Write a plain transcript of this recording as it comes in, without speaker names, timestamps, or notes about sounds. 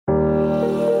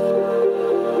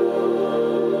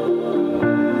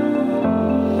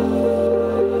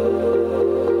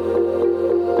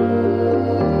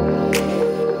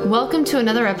Welcome to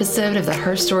another episode of the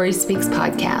Her Story Speaks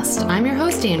podcast. I'm your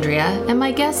host, Andrea, and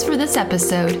my guest for this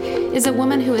episode is a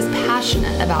woman who is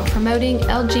passionate about promoting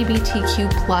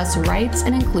LGBTQ+ rights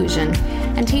and inclusion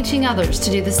and teaching others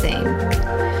to do the same.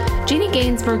 Jeannie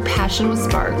Gainsbourg's passion was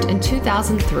sparked in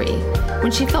 2003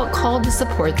 when she felt called to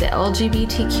support the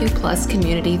LGBTQ+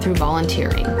 community through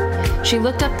volunteering. She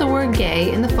looked up the word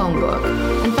gay in the phone book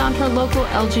and found her local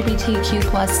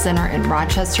LGBTQ+ center in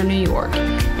Rochester, New York,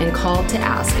 and called to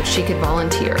ask if she could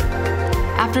volunteer.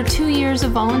 After 2 years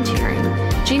of volunteering,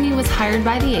 Jeannie was hired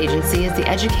by the agency as the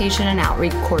Education and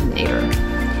Outreach Coordinator.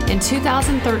 In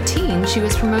 2013, she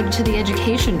was promoted to the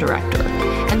Education Director,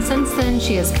 and since then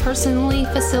she has personally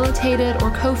facilitated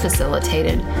or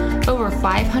co-facilitated over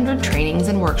 500 trainings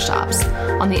and workshops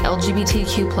on the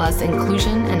LGBTQ+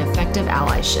 inclusion and effective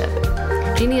allyship.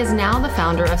 Jeannie is now the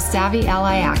founder of Savvy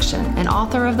Ally Action and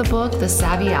author of the book, The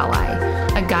Savvy Ally,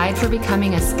 a guide for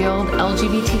becoming a skilled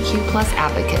LGBTQ+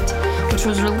 advocate, which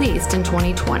was released in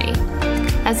 2020.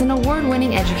 As an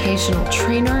award-winning educational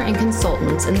trainer and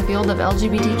consultant in the field of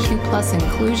LGBTQ+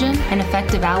 inclusion and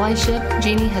effective allyship,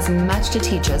 Jeannie has much to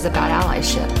teach us about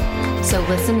allyship. So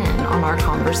listen in on our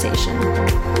conversation.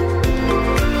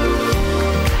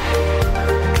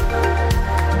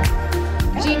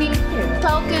 Jeannie,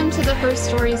 welcome to the Her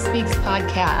Story Speaks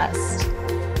podcast.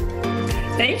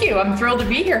 Thank you. I'm thrilled to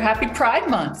be here. Happy Pride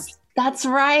Month. That's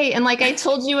right. And like I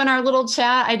told you in our little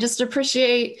chat, I just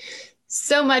appreciate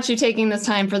so much you taking this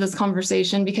time for this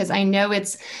conversation because I know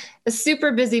it's a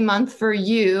super busy month for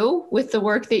you with the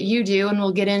work that you do, and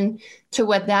we'll get into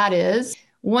what that is.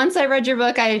 Once I read your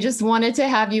book, I just wanted to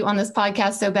have you on this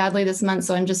podcast so badly this month,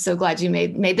 so I'm just so glad you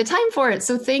made the time for it.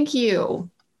 So thank you.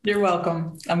 You're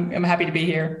welcome. I'm happy to be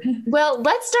here. Well,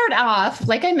 let's start off.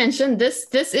 Like I mentioned, this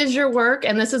is your work,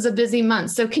 and this is a busy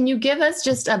month. So can you give us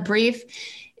just a brief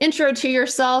intro to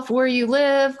yourself, where you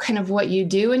live, kind of what you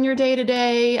do in your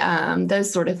day-to-day,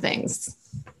 those sort of things?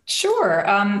 Sure.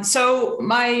 So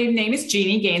my name is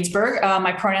Jeannie Gainsbourg.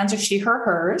 My pronouns are she, her,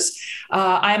 hers.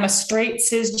 I am a straight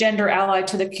cisgender ally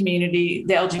to the community,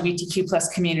 the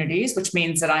LGBTQ+ communities, which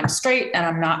means that I'm straight and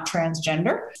I'm not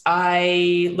transgender.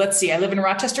 I live in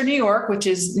Rochester, New York, which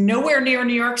is nowhere near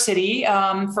New York City.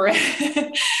 For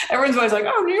everyone's always like,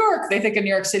 oh, New York. They think of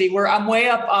New York City, where I'm way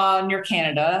up near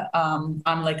Canada,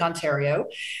 on Lake Ontario.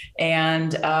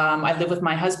 And I live with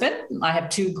my husband. I have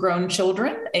two grown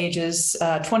children, ages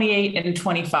 28 and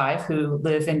 25, who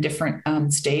live in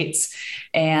different states.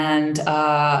 And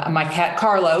my cat,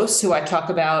 Carlos, who I talk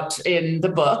about in the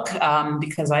book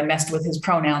because I messed with his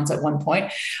pronouns at one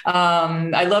point.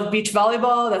 I love beach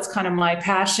volleyball. That's kind of my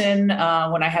passion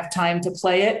when I have time to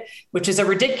play it, which is a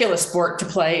ridiculous sport to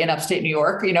play in upstate New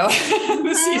York. You know,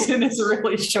 the season is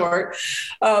really short,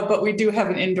 but we do have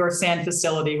an indoor sand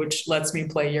facility, which lets me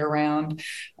play year round.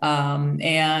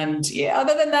 And yeah,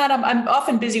 other than that, I'm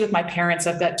often busy with my parents.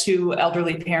 I've got two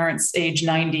elderly parents, age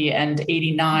 90 and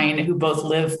 89, who both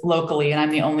live locally, and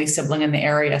I'm the only sibling in the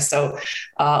area. So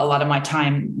a lot of my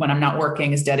time when I'm not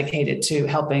working is dedicated to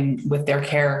helping with their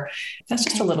care. That's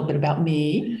just a little bit about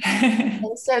me.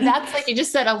 So that's, like you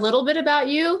just said, a little bit about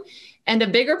you. And a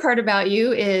bigger part about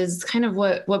you is kind of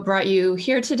what brought you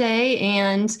here today,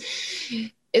 and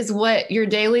is what your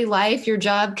daily life, your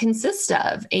job consists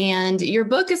of. And your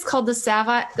book is called The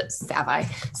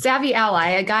Savvy Ally,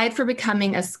 a guide for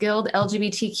becoming a skilled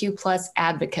LGBTQ+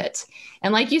 advocate.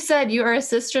 And like you said, you are a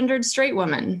cisgendered straight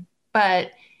woman,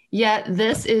 but yet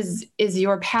this is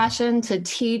your passion to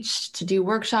teach, to do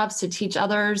workshops, to teach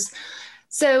others.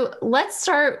 So let's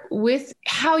start with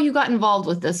how you got involved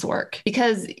with this work,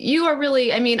 because you are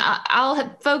really, I mean,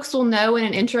 folks will know in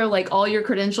an intro, like all your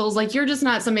credentials, like you're just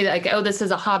not somebody that like, oh, this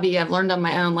is a hobby I've learned on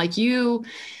my own. Like you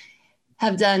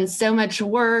have done so much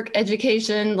work,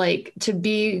 education, like to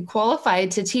be qualified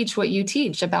to teach what you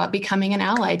teach about becoming an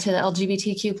ally to the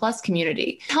LGBTQ+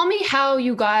 community. Tell me how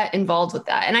you got involved with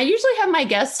that. And I usually have my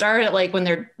guests start at like when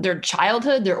their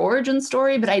childhood, their origin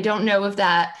story, but I don't know if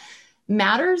that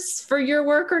matters for your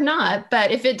work or not,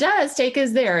 but if it does, take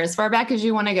us there as far back as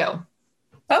you want to go.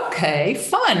 Okay,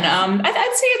 fun.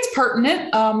 I'd say it's pertinent.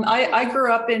 I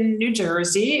grew up in New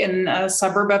Jersey, in a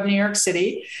suburb of New York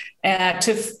City,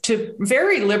 to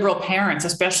very liberal parents,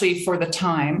 especially for the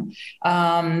time.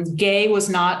 Gay was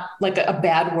not like a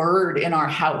bad word in our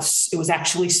house. It was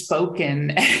actually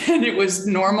spoken and it was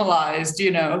normalized,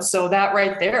 you know, so that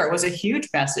right there was a huge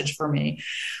message for me.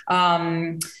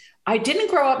 I didn't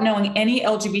grow up knowing any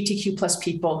LGBTQ plus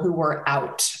people who were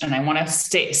out. And I want to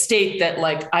state that,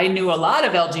 like, I knew a lot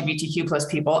of LGBTQ plus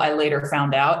people. I later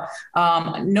found out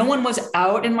no one was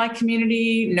out in my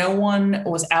community. No one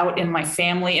was out in my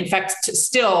family. In fact,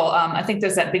 still, I think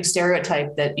there's that big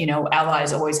stereotype that,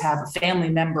 allies always have a family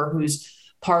member who's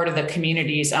part of the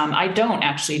communities. I don't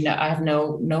actually know. I have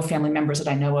no family members that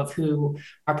I know of who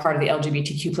are part of the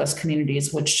LGBTQ plus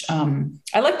communities, which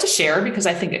I like to share because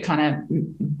I think it kind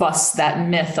of busts that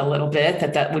myth a little bit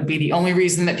that would be the only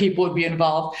reason that people would be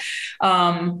involved.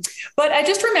 But I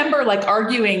just remember like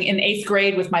arguing in 8th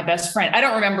grade with my best friend. I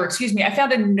don't remember, I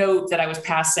found a note that I was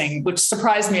passing, which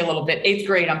surprised me a little bit. 8th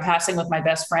grade, I'm passing with my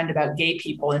best friend about gay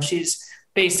people, and she's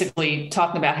basically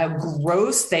talking about how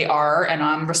gross they are. And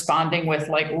I'm responding with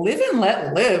like, live and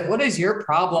let live. What is your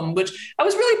problem? Which I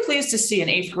was really pleased to see in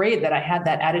 8th grade that I had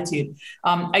that attitude.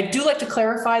 I do like to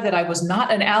clarify that I was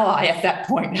not an ally at that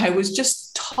point. I was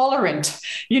just tolerant,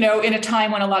 in a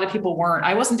time when a lot of people weren't.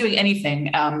 I wasn't doing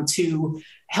anything to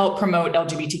help promote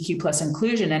LGBTQ plus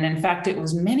inclusion. And in fact, it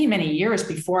was many, many years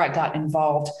before I got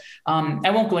involved. I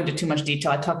won't go into too much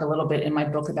detail. I talk a little bit in my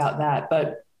book about that,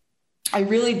 but I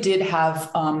really did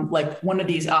have like one of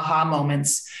these aha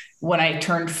moments when I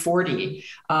turned 40.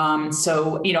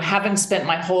 So, having spent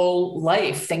my whole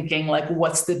life thinking like,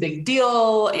 what's the big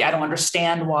deal? I don't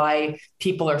understand why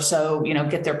people are so,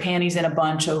 get their panties in a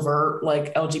bunch over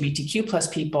like LGBTQ plus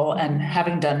people, and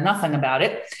having done nothing about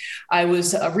it. I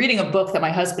was reading a book that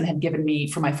my husband had given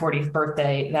me for my 40th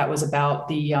birthday that was about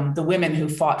the women who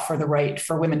fought for the right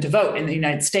for women to vote in the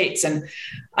United States. And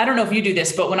I don't know if you do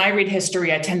this, but when I read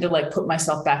history, I tend to like put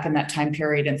myself back in that time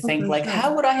period and think like,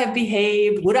 how would I have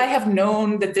behaved? Would I have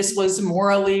known that this was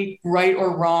morally right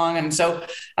or wrong? And so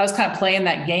I was kind of playing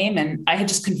that game, and I had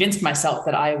just convinced myself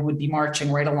that I would be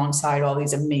marching right alongside all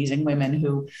these amazing women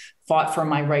who fought for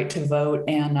my right to vote.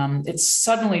 And it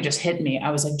suddenly just hit me.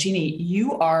 I was like, Jeannie,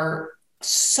 you are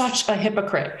such a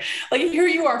hypocrite. Like, here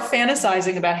you are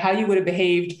fantasizing about how you would have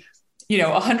behaved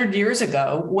 100 years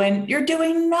ago when you're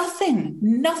doing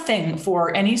nothing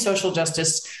for any social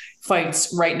justice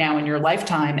fights right now in your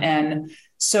lifetime. And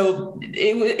so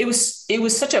it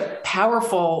was such a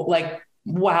powerful, like,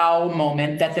 wow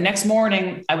moment that the next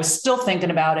morning I was still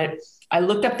thinking about it. I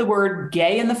looked up the word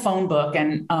gay in the phone book.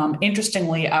 And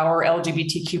interestingly, our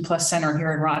LGBTQ plus center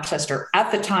here in Rochester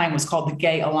at the time was called the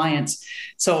Gay Alliance.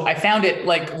 So I found it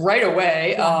like right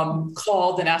away,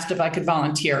 called and asked if I could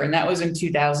volunteer. And that was in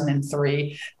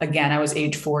 2003. Again, I was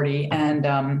age 40. And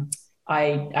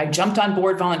I jumped on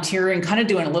board volunteering, kind of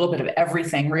doing a little bit of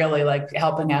everything, really, like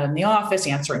helping out in the office,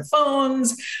 answering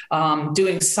phones,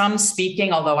 doing some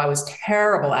speaking, although I was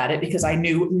terrible at it because I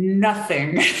knew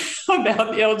nothing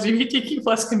about the LGBTQ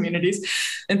plus communities.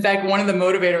 In fact, one of the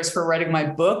motivators for writing my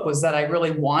book was that I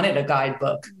really wanted a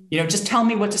guidebook. Just tell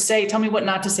me what to say, tell me what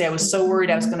not to say. I was so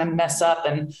worried I was going to mess up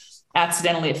and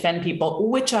accidentally offend people,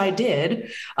 which I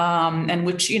did, and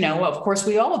which, of course,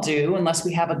 we all do unless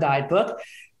we have a guidebook.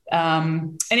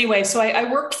 Anyway, so I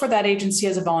worked for that agency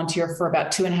as a volunteer for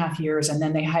about 2.5 years, and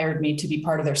then they hired me to be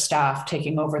part of their staff,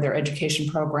 taking over their education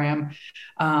program.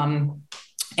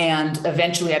 And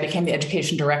eventually I became the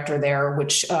education director there,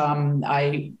 which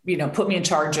put me in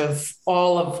charge of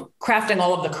crafting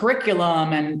all of the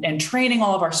curriculum and training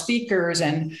all of our speakers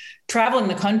and traveling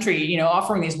the country,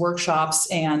 offering these workshops.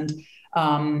 And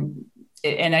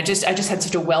I just had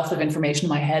such a wealth of information in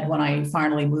my head when I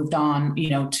finally moved on,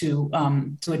 to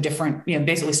a different,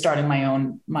 basically starting my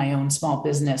own small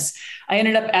business. I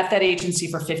ended up at that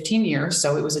agency for 15 years.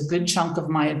 So it was a good chunk of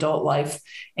my adult life.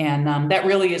 And that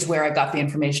really is where I got the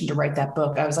information to write that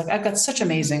book. I was like, I've got such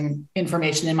amazing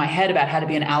information in my head about how to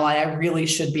be an ally. I really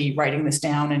should be writing this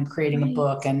down and creating a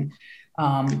book. And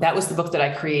that was the book that I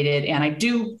created. And I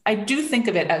do think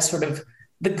of it as sort of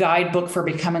the guidebook for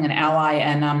becoming an ally.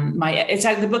 And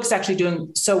the book's actually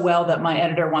doing so well that my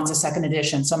editor wants a second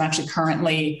edition. So I'm actually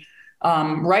currently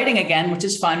writing again, which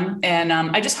is fun. And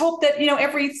I just hope that,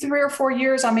 every 3 or 4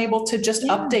 years, I'm able to just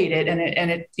update it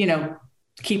and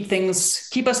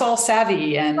keep us all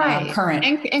savvy and current.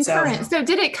 And current. So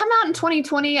did it come out in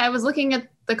 2020? I was looking at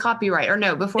the copyright, or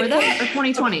no, before that, or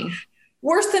 2020?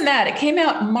 Worse than that. It came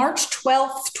out March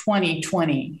 12th,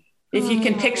 2020. If you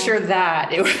can picture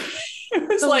that, It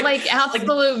was So like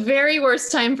absolute very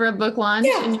worst time for a book launch.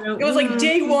 Yeah, it was like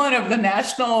day one of the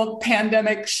national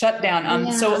pandemic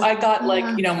shutdown. So I got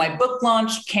my book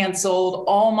launch canceled,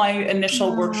 all my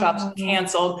initial workshops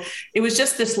canceled. It was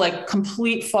just this like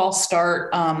complete false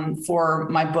start for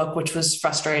my book, which was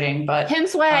frustrating. But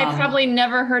hence why I probably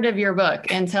never heard of your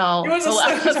book until it was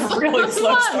a really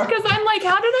slow start. Because I'm like,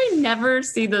 how did I never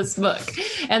see this book?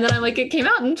 And then I'm like, it came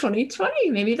out in 2020.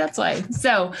 Maybe that's why.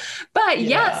 So, but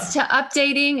yes, to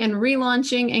updating and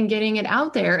relaunching and getting it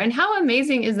out there. And how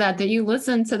amazing is that you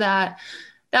listen to that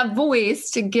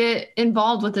voice to get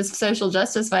involved with this social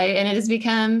justice fight, and it has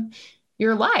become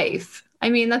your life. I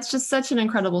mean, that's just such an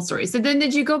incredible story. So then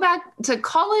did you go back to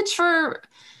college for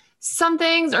some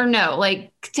things or no?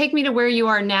 Like, take me to where you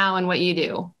are now and what you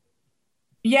do.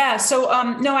 Yeah. So,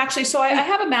 no, actually, so I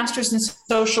have a master's in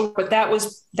social, but that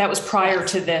was prior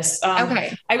to this.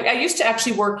 Okay. I used to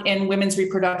actually work in women's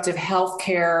reproductive health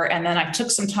care. And then I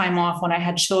took some time off when I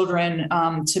had children,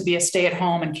 to be a stay at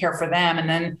home and care for them. And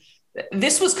then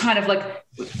this was kind of like,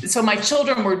 so my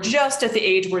children were just at the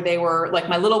age where they were like,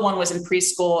 my little one was in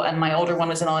preschool and my older one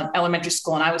was in elementary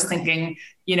school. And I was thinking,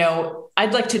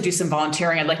 I'd like to do some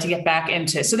volunteering. I'd like to get back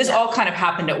into, so this all kind of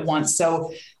happened at once.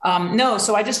 So,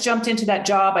 so I just jumped into that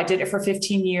job. I did it for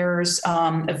 15 years.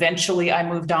 Eventually I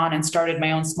moved on and started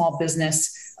my own small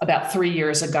business about 3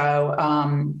 years ago,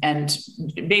 and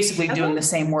basically doing the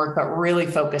same work, but really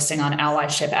focusing on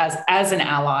allyship. As an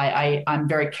ally, I'm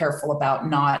very careful about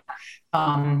not,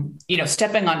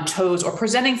 stepping on toes or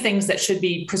presenting things that should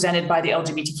be presented by the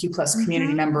LGBTQ plus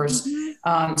community members.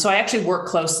 So I actually work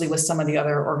closely with some of the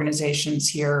other organizations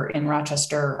here in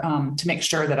Rochester to make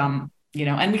sure that I'm,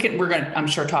 and we're going to, I'm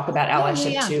sure, talk about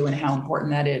allyship too and how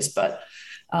important that is. But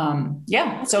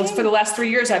so for the last 3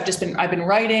 years, I've been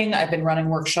writing, I've been running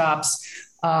workshops.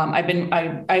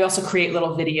 I also create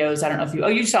little videos. I don't know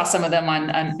if you saw some of them on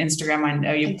Instagram. I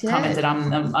know you commented on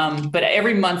them. But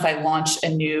every month I launch a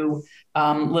new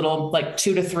little like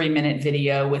 2 to 3 minute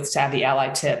video with savvy ally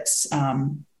tips.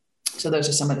 So those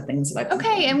are some of the things that I've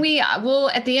doing. And we will,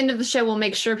 at the end of the show, we'll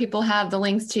make sure people have the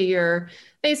links to your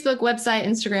Facebook, website,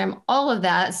 Instagram, all of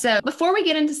that. So before we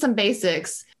get into some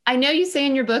basics, I know you say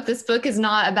in your book, this book is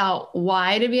not about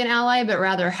why to be an ally, but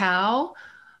rather how.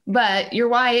 But your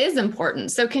why is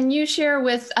important. So can you share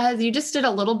with us, you just did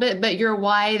a little bit, but your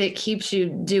why that keeps you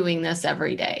doing this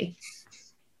every day?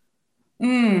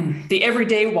 The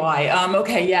everyday why.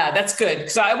 Okay. Yeah, that's good.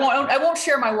 Because I won't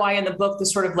share my why in the book, the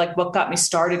sort of like what got me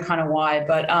started kind of why.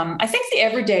 But I think the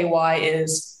everyday why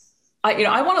is,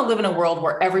 I want to live in a world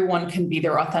where everyone can be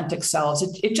their authentic selves.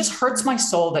 It just hurts my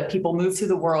soul that people move through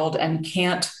the world and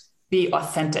can't be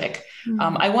authentic.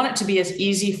 I want it to be as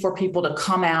easy for people to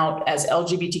come out as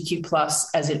LGBTQ plus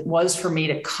as it was for me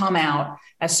to come out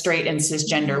as straight and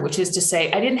cisgender, which is to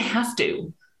say, I didn't have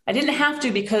to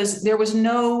because there was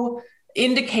no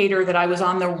indicator that I was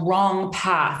on the wrong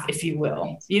path, if you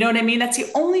will. You know what I mean? That's the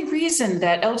only reason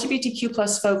that LGBTQ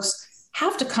plus folks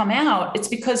have to come out. It's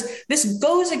because this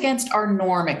goes against our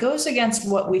norm. It goes against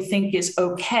what we think is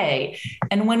okay.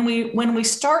 And when we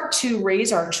start to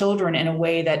raise our children in a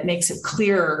way that makes it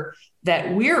clear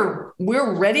that we're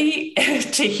ready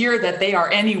to hear that they are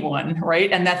anyone,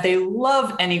 right? And that they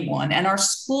love anyone. And our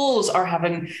schools are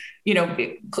having,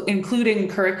 including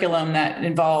curriculum that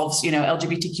involves,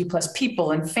 LGBTQ plus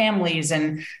people and families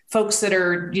and folks that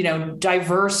are,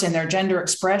 diverse in their gender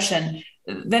expression,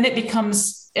 then it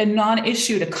becomes a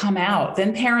non-issue to come out.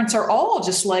 Then parents are all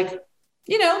just like,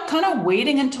 kind of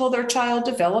waiting until their child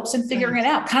develops and figuring it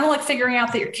out. Kind of like figuring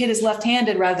out that your kid is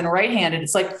left-handed rather than right-handed.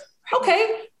 It's like,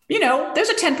 okay, there's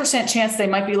a 10% chance they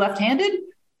might be left-handed.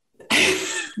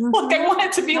 Look, I want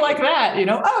it to be like that,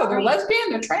 oh, they're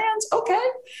lesbian, they're trans. Okay.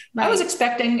 Right. I was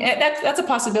expecting that's a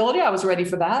possibility. I was ready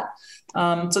for that.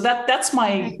 So that's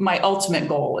my ultimate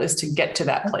goal, is to get to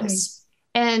that place.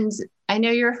 And I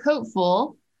know you're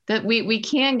hopeful that we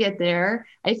can get there.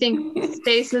 I think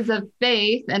spaces of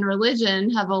faith and religion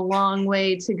have a long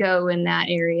way to go in that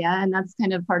area. And that's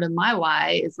kind of part of my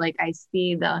why, is like, I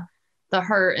see the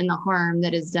hurt and the harm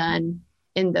that is done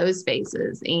in those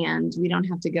spaces. And we don't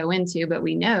have to go into, but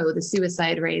we know the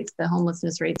suicide rates, the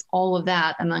homelessness rates, all of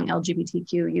that among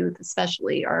LGBTQ youth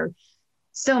especially are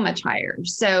so much higher.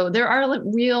 So there are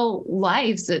real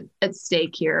lives at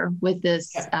stake here with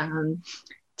this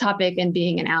topic and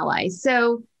being an ally.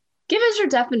 So give us your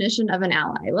definition of an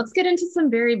ally. Let's get into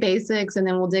some very basics and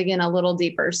then we'll dig in a little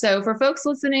deeper. So for folks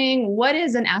listening, what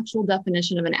is an actual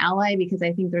definition of an ally? Because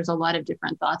I think there's a lot of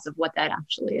different thoughts of what that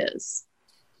actually is.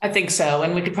 I think so.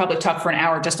 And we could probably talk for an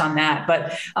hour just on that.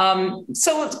 But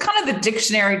so it's kind of the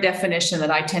dictionary definition that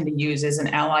I tend to use as an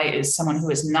ally is someone who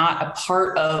is not a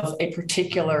part of a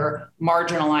particular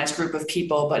marginalized group of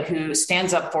people, but who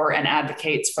stands up for and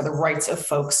advocates for the rights of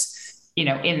folks,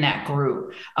 in that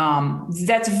group.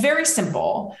 That's very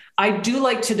simple. I do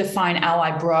like to define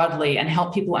ally broadly and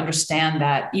help people understand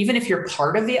that even if you're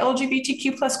part of the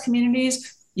LGBTQ plus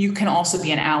communities, you can also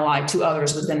be an ally to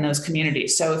others within those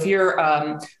communities. So if you're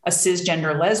a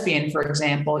cisgender lesbian, for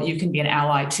example, you can be an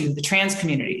ally to the trans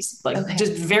communities,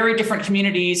 just very different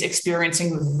communities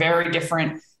experiencing very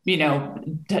different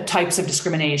types of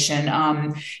discrimination.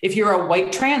 If you're a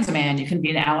white trans man, you can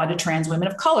be an ally to trans women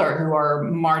of color who are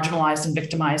marginalized and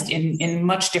victimized in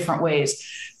much different ways.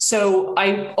 So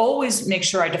I always make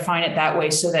sure I define it that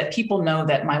way so that people know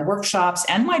that my workshops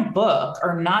and my book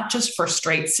are not just for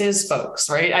straight cis folks,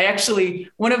 right?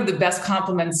 One of the best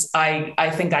compliments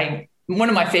one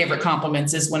of my favorite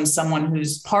compliments is when someone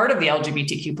who's part of the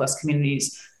LGBTQ plus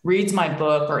communities reads my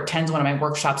book or attends one of my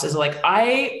workshops is like,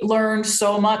 I learned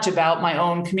so much about my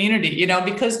own community,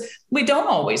 because we don't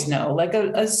always know. Like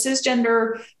a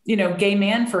cisgender, gay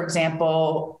man, for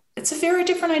example, it's a very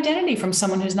different identity from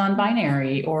someone who's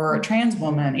non-binary or a trans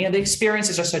woman. The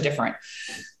experiences are so different.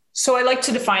 So I like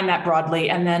to define that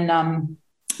broadly. And then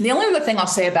the only other thing I'll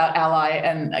say about ally,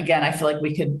 and again, I feel like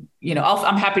we could,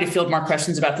 I'm happy to field more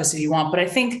questions about this if you want, but I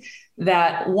think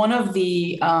that one of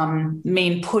the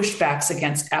main pushbacks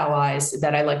against allies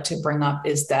that I like to bring up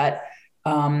is that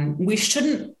we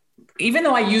shouldn't, even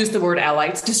though I use the word ally,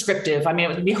 it's descriptive. I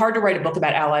mean, it would be hard to write a book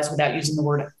about allies without using the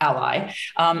word ally.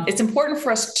 It's important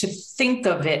for us to think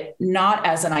of it not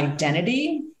as an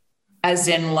identity, as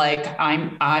in like,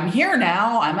 I'm here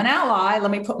now, I'm an ally, let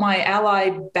me put my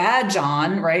ally badge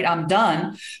on, right? I'm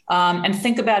done. And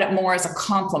think about it more as a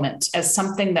compliment, as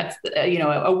something that,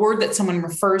 a word that someone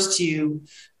refers to you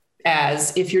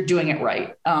as if you're doing it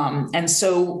right. And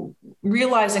so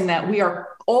realizing that we are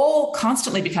all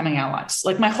constantly becoming allies.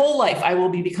 Like my whole life, I will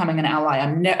be becoming an ally.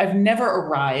 I've never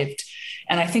arrived.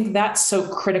 And I think that's so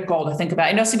critical to think about.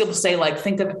 I know some people say like,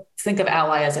 think of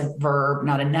ally as a verb,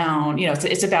 not a noun,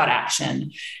 it's about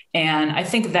action. And I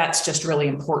think that's just really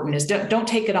important is don't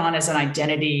take it on as an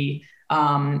identity,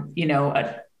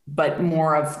 but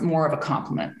more of a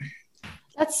compliment.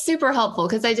 That's super helpful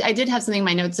because I did have something in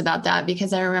my notes about that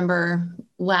because I remember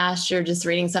last year just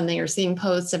reading something or seeing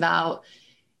posts about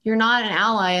you're not an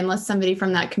ally unless somebody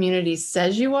from that community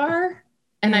says you are.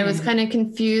 And I was kind of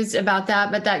confused about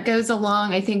that, but that goes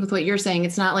along, I think, with what you're saying.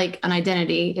 It's not like an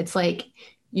identity. It's like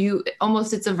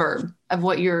it's a verb of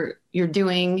what you're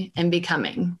doing and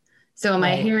becoming. So am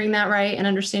I hearing that right and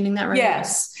understanding that right?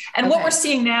 Yes. And what we're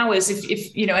seeing now is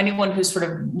if anyone who's sort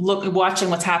of watching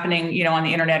what's happening, on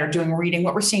the internet or doing reading,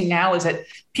 what we're seeing now is that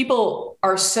a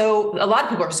lot of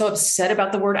people are so upset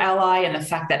about the word ally and the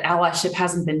fact that allyship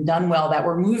hasn't been done well, that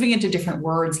we're moving into different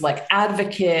words like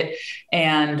advocate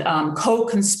and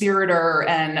co-conspirator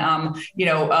and,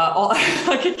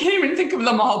 I can't even think of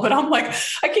them all, but I'm like,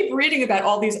 I keep reading about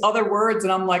all these other words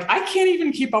and I'm like, I can't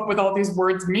even keep up with all these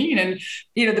words mean. And,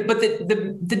 but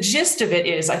the gist of it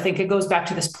is, I think it goes back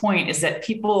to this point is that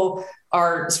people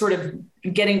are sort of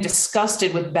getting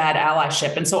disgusted with bad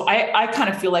allyship. And so I kind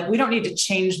of feel like we don't need to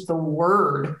change the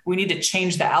word. We need to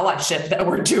change the allyship that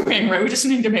we're doing, right? We just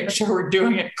need to make sure we're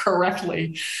doing it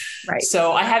correctly. Right.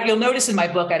 So you'll notice in my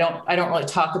book, I don't really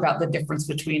talk about the difference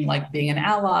between like being an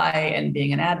ally and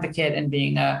being an advocate and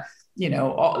being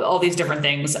all these different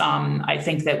things. I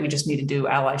think that we just need to do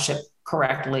allyship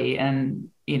correctly and,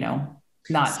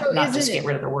 not just get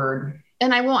rid of the word.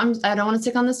 And I don't want to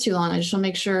stick on this too long. I just want to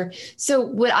make sure. So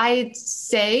would I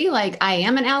say like I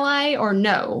am an ally or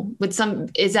no?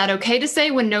 Is that okay to say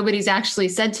when nobody's actually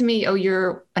said to me, oh,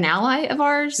 you're an ally of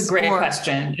ours? It's a great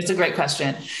question. It's a great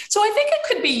question. So I think it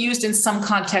could be used in some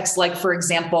context, like, for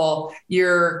example,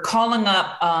 you're calling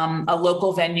up a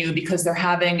local venue because they're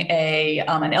having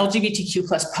an LGBTQ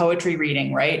plus poetry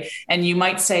reading, right? And you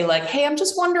might say like, hey, I'm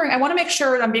just wondering, I want to make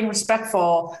sure that I'm being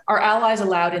respectful. Are allies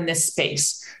allowed in this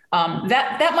space?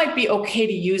 That might be okay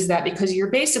to use that because you're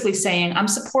basically saying, I'm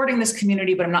supporting this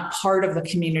community, but I'm not part of the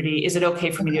community. Is it okay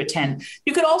for me to attend?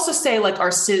 You could also say like,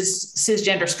 are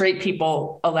cisgender straight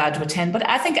people allowed to attend? But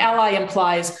I think ally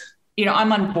implies,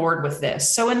 I'm on board with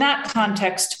this. So in that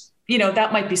context,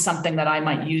 that might be something that I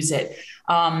might use it.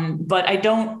 But I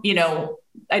don't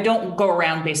go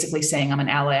around basically saying I'm an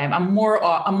ally. I'm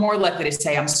more likely to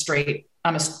say I'm straight.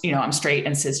 I'm straight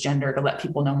and cisgender to let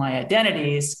people know my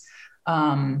identities.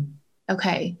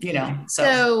 Okay.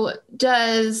 So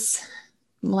does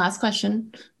last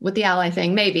question with the ally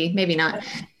thing, maybe not.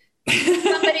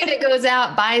 Somebody that goes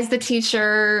out, buys the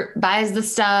t-shirt, buys the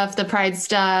stuff, the pride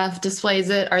stuff, displays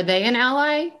it, are they an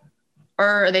ally?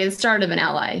 Or are they the start of an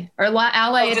ally? Or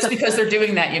ally? Oh, just because they're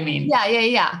doing that, you mean? Yeah.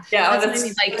 Yeah, that's what I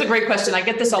mean. Like, that's a great question. I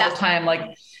get this all the time.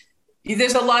 Like,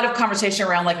 there's a lot of conversation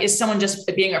around, like, is someone just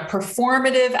being a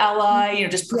performative ally,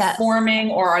 just performing,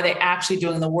 or are they actually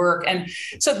doing the work? And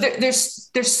so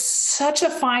there's such a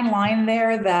fine line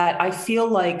there that I feel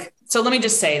like, so let me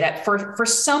just say that for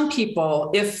some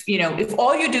people, if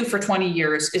all you do for 20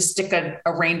 years is stick a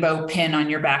rainbow pin on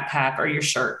your backpack or your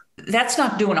shirt, that's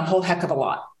not doing a whole heck of a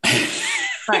lot.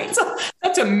 Right.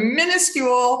 That's a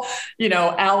minuscule,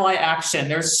 ally action.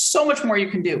 There's so much more you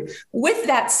can do. With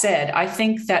that said, I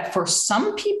think that for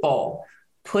some people,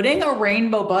 putting a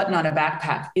rainbow button on a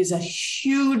backpack is a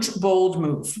huge, bold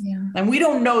move. Yeah. And we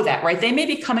don't know that, right? They may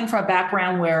be coming from a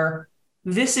background where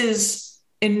this is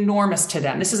enormous to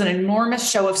them. This is an enormous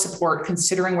show of support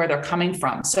considering where they're coming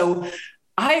from. So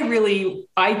I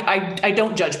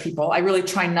don't judge people. I really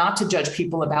try not to judge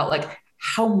people about, like,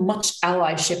 how much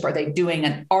allyship are they doing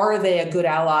and are they a good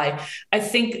ally? I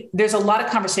think there's a lot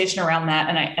of conversation around that.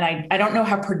 And I don't know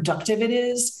how productive it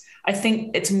is. I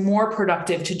think it's more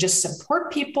productive to just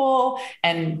support people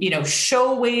and,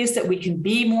 show ways that we can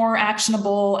be more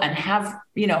actionable and have,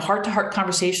 heart-to-heart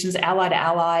conversations, ally to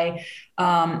ally,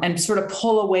 and sort of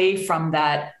pull away from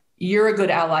that you're a good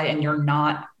ally and you're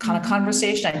not kind of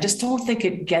conversation. I just don't think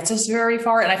it gets us very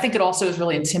far. And I think it also is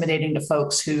really intimidating to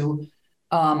folks who,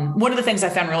 one of the things I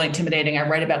found really intimidating, I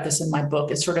write about this in my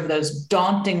book, is sort of those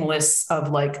daunting lists of,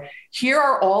 like, here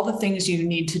are all the things you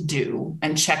need to do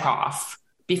and check off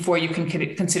before you can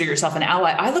consider yourself an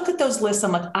ally. I look at those lists,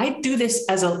 I'm like, I do this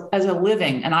as a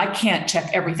living and I can't check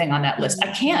everything on that list.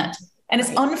 I can't. And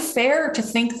it's unfair to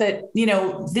think that,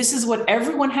 this is what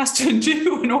everyone has to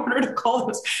do in order to call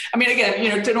this. I mean, again,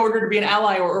 in order to be an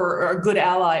ally or a good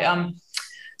ally.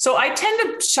 So I tend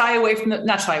to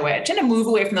I tend to move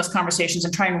away from those conversations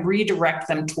and try and redirect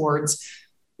them towards,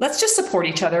 let's just support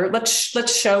each other.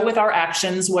 Let's show with our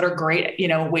actions what are great,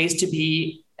 ways to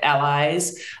be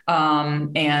allies,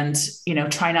 and,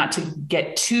 try not to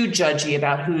get too judgy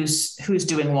about who's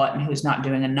doing what and who's not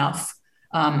doing enough.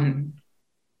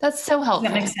 That's so helpful.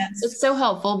 That makes sense. It's so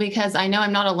helpful because I know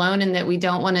I'm not alone in that we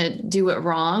don't want to do it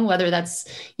wrong, whether that's,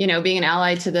 being an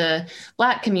ally to the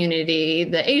Black community,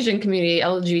 the Asian community,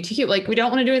 LGBTQ, like, we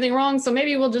don't want to do anything wrong. So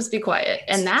maybe we'll just be quiet.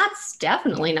 And that's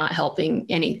definitely not helping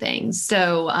anything.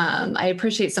 So I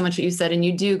appreciate so much what you said. And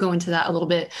you do go into that a little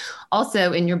bit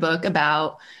also in your book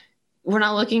about, you're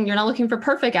not looking for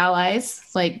perfect allies,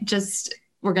 like, just,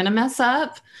 we're going to mess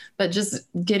up, but just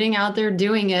getting out there,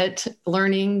 doing it,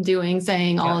 learning, doing,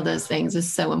 saying all of those things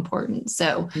is so important.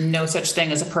 So no such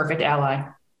thing as a perfect ally.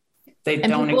 They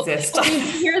don't exist. People need to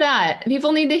hear that.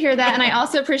 People need to hear that. And I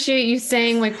also appreciate you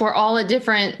saying, like, we're all at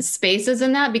different spaces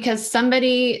in that, because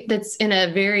somebody that's in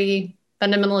a very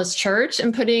fundamentalist church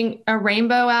and putting a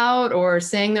rainbow out or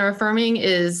saying they're affirming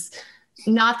is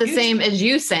not the same as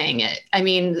you saying it. I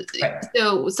mean, right.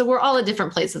 So we're all at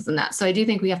different places in that. So I do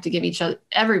think we have to give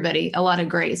everybody a lot of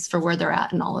grace for where they're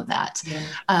at and all of that.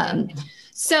 Yeah.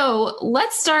 So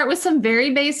let's start with some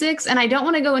very basics. And I don't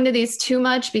want to go into these too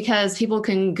much because people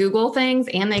can Google things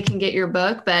and they can get your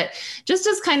book, but just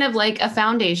as kind of like a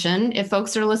foundation, if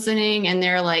folks are listening and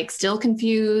they're, like, still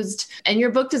confused, and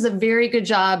your book does a very good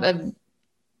job of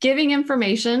giving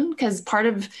information, because part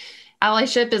of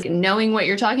allyship is knowing what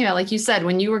you're talking about. Like you said,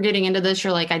 when you were getting into this,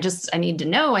 you're like, I need to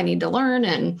know, I need to learn.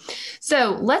 And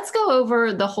so let's go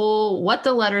over the whole, what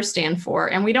the letters stand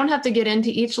for. And we don't have to get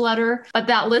into each letter, but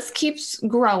that list keeps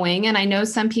growing. And I know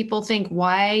some people think,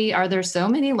 why are there so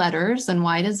many letters? And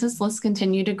why does this list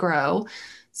continue to grow?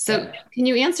 So can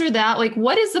you answer that? Like,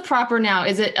 what is the proper now?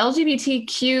 Is it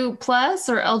LGBTQ plus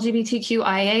or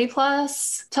LGBTQIA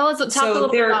plus? Talk a little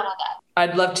bit about all that.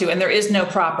 I'd love to. And there is no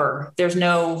proper, there's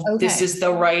no, This is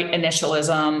the right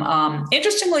initialism.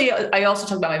 Interestingly, I also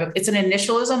talk about my book. It's an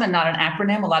initialism and not an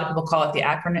acronym. A lot of people call it an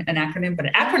acronym, but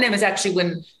an acronym is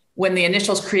actually when the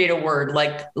initials create a word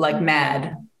like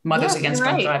MAD, Mothers Against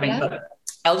Drunk Driving. Yeah. But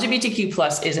LGBTQ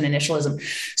plus is an initialism.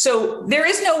 So there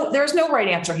is no right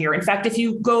answer here. In fact, if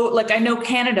you go, like, I know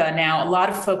Canada now, a lot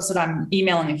of folks that I'm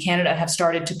emailing in Canada have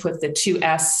started to put the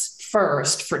 2S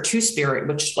first for Two-Spirit,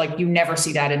 which, like, you never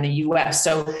see that in the US.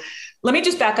 So let me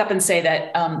just back up and say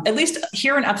that at least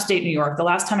here in upstate New York, the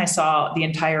last time I saw the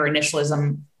entire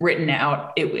initialism written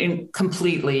out,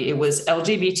 completely, it was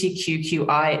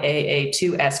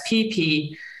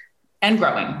LGBTQIAA2SPP and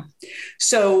growing.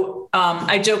 So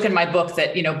I joke in my book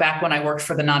that, back when I worked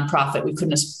for the nonprofit, we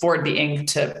couldn't afford the ink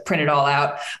to print it all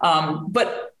out.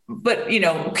 But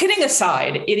kidding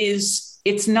aside, it is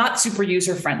it's not super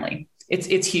user friendly.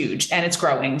 It's huge and it's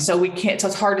growing. So we can't, so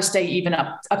it's hard to stay even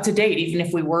up to date, even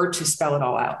if we were to spell it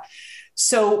all out.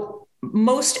 So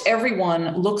most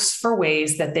everyone looks for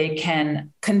ways that they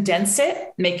can condense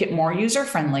it, make it more user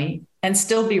friendly, and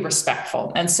still be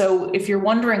respectful. And so if you're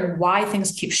wondering why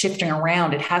things keep shifting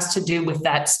around, it has to do with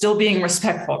that still being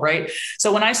respectful, right?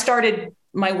 So when I started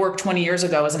my work 20 years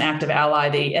ago as an active ally,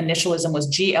 the initialism was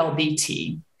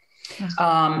GLBT.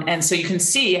 And so you can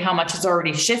see how much it's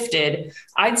already shifted.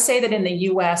 I'd say that in the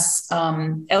US,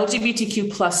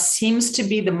 LGBTQ plus seems to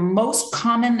be the most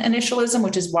common initialism,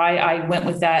 which is why I went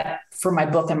with that for my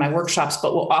book and my workshops,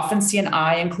 but we'll often see an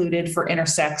I included for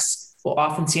intersex. We'll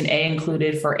often see an A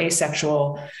included for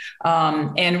asexual.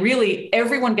 And really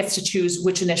everyone gets to choose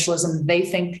which initialism they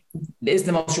think is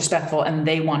the most respectful and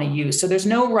they want to use. So there's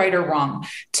no right or wrong.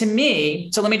 To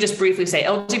me, so let me just briefly say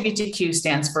LGBTQ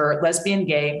stands for lesbian,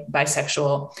 gay,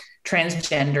 bisexual,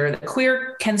 transgender.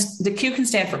 The Q can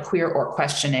stand for queer or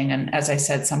questioning. And as I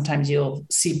said, sometimes you'll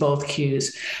see both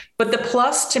Qs. But the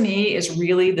plus to me is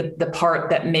really the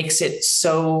part that makes it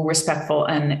so respectful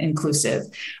and inclusive.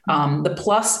 The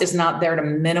plus is not there to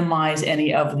minimize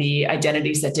any of the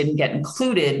identities that didn't get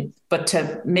included, but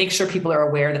to make sure people are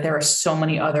aware that there are so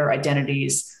many other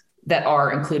identities that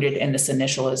are included in this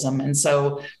initialism. And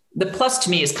so the plus to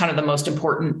me is kind of the most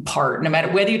important part, no matter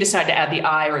whether you decide to add the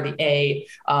I or the A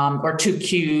or two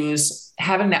Qs,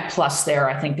 having that plus there,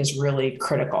 I think is really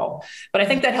critical. But I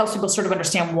think that helps people sort of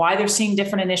understand why they're seeing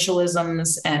different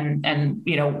initialisms and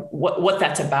you know, what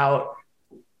that's about.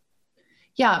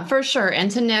 Yeah, for sure.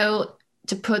 And to know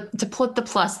to put the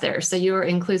plus there. So you are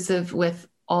inclusive with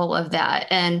all of that.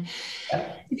 And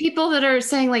people that are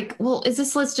saying like, well, is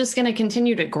this list just going to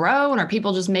continue to grow? And are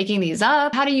people just making these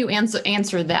up? How do you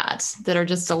answer that are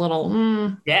just a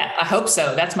little, Yeah, I hope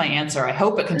so. That's my answer. I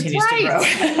hope it continues to grow.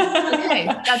 Okay,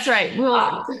 that's right.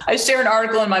 Well, I share an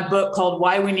article in my book called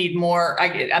Why We Need More.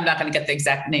 I'm not going to get the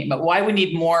exact name, but why we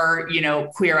need more, you know,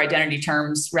 queer identity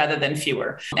terms rather than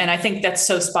fewer. And I think that's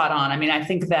so spot on. I mean, I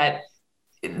think that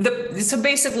so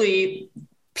basically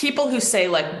people who say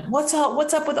like, what's up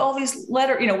with all these why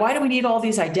do we need all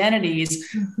these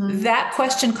identities? Mm-hmm. That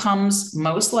question comes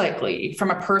most likely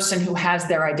from a person who has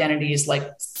their identities like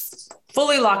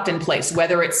fully locked in place,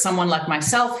 whether it's someone like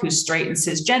myself who's straight and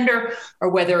cisgender, or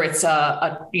whether it's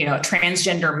a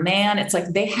transgender man. It's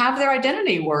like they have their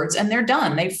identity words and they're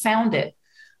done. They've found it.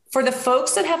 For the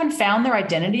folks that haven't found their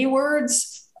identity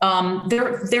words,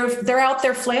 they're out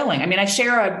there flailing. I mean, I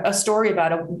share a story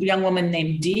about a young woman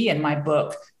named Dee in my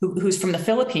book who's from the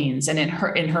Philippines, and in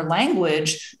her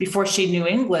language, before she knew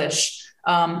English,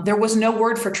 there was no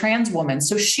word for trans woman,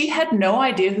 so she had no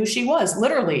idea who she was.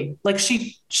 Literally, like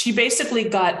she basically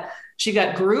got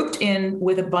grouped in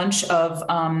with a bunch of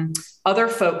other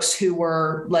folks who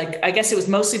were like, I guess it was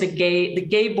mostly the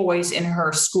gay boys in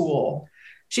her school.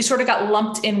 She sort of got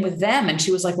lumped in with them, and she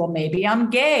was like, well, maybe I'm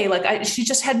gay. She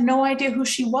just had no idea who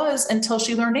she was until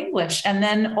she learned English. And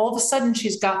then all of a sudden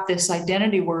she's got this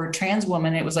identity word, trans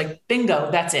woman. It was like,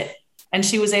 bingo, that's it. And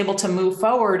she was able to move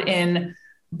forward in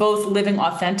both living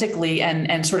authentically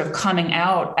and sort of coming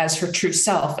out as her true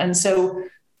self. And so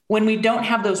when we don't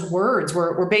have those words,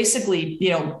 we're basically,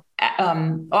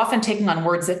 often taking on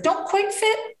words that don't quite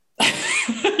fit.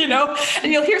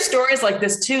 And you'll hear stories like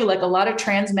this too. Like a lot of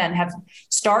trans men have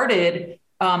started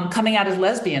coming out as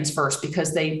lesbians first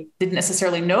because they didn't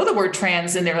necessarily know the word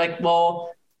trans. And they're like,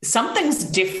 well, something's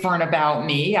different about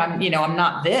me. I'm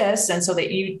not this. And so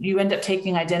that you end up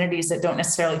taking identities that don't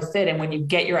necessarily fit. And when you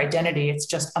get your identity, it's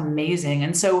just amazing.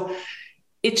 And so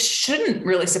it shouldn't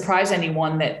really surprise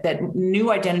anyone that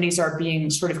new identities are being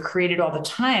sort of created all the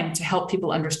time to help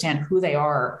people understand who they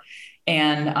are.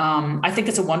 And I think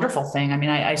it's a wonderful thing. I mean,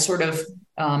 I sort of,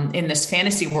 in this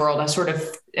fantasy world, I sort of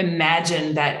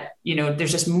imagine that,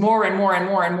 there's just more and more and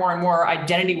more and more and more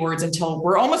identity words until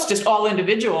we're almost just all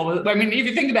individual. I mean, if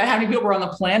you think about how many people are on the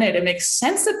planet, it makes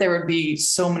sense that there would be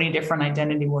so many different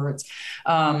identity words.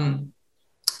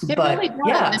 It really does.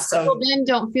 Yeah, so people then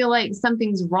don't feel like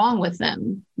something's wrong with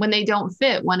them when they don't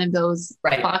fit one of those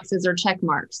boxes or check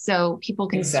marks. So people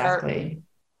can start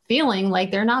feeling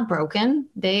like they're not broken.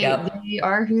 They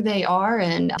are who they are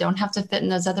and don't have to fit in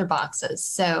those other boxes.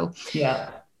 So,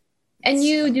 and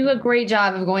you do a great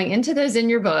job of going into those in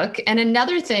your book. And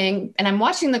another thing, and I'm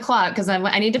watching the clock because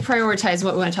I need to prioritize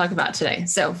what we want to talk about today.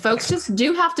 So folks just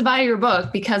do have to buy your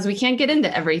book because we can't get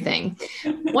into everything.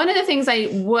 One of the things I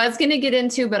was going to get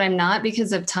into, but I'm not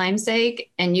because of time's sake.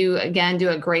 And you, again, do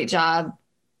a great job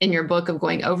in your book of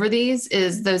going over these,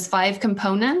 is those 5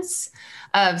 components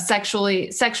of sexual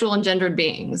and gendered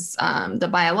beings, the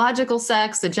biological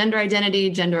sex, the gender identity,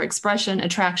 gender expression,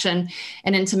 attraction,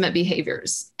 and intimate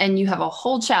behaviors. And you have a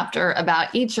whole chapter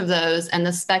about each of those and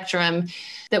the spectrum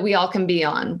that we all can be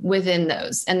on within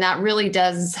those. And that really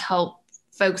does help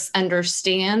folks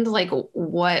understand like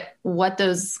what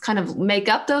those kind of make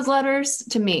up those letters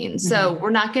to mean. So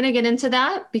we're not going to get into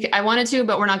that because I wanted to,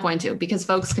 but we're not going to, because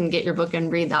folks can get your book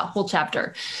and read that whole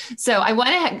chapter. So I want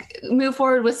to move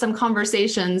forward with some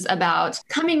conversations about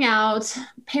coming out,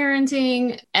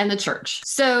 parenting, and the church.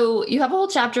 So you have a whole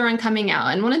chapter on coming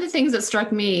out. And one of the things that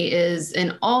struck me is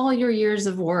in all your years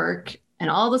of work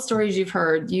and all the stories you've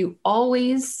heard, you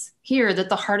always hear that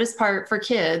the hardest part for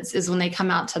kids is when they come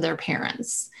out to their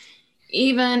parents,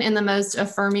 even in the most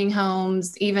affirming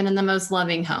homes, even in the most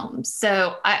loving homes.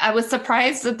 So I was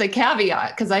surprised at the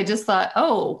caveat because I just thought,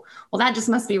 oh, well, that just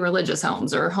must be religious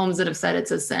homes or homes that have said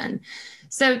it's a sin.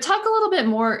 So talk a little bit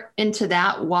more into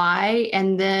that, why,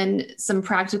 and then some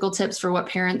practical tips for what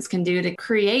parents can do to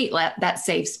create that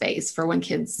safe space for when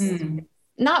kids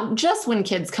not just when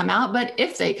kids come out, but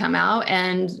if they come out.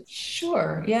 And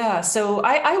sure. Yeah. So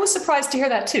I was surprised to hear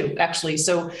that too, actually.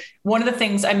 So one of the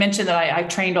things I mentioned that I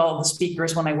trained all the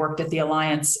speakers when I worked at the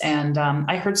Alliance, and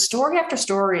I heard story after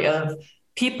story of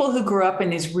people who grew up in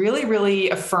these really, really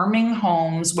affirming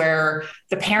homes where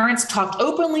the parents talked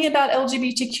openly about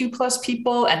LGBTQ plus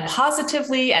people and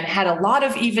positively, and had a lot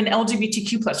of even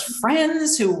LGBTQ plus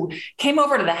friends who came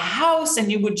over to the house. And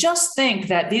you would just think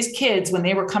that these kids, when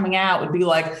they were coming out, would be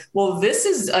like, well, this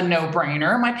is a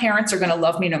no-brainer. My parents are going to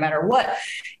love me no matter what.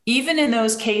 Even in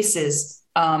those cases,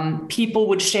 people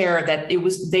would share that it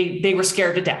was they were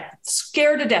scared to death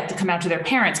to come out to their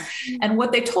parents. And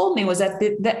what they told me was that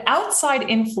the outside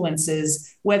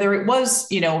influences, whether it was,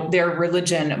 their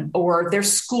religion or their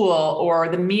school or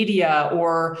the media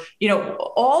or,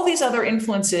 all these other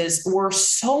influences were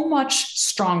so much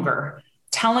stronger,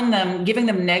 giving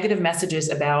them negative messages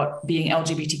about being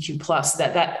LGBTQ plus,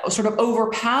 that sort of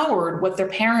overpowered what their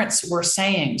parents were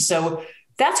saying. So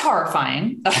that's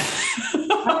horrifying.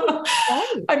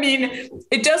 I mean,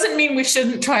 it doesn't mean we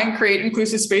shouldn't try and create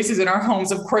inclusive spaces in our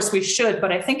homes. Of course we should,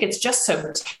 but I think it's just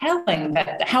so telling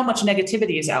that how much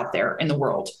negativity is out there in the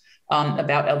world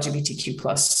about LGBTQ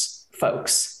plus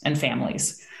folks and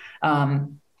families.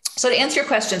 So to answer your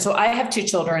question, so I have two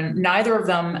children. Neither of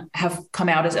them have come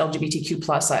out as LGBTQ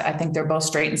plus. I think they're both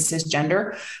straight and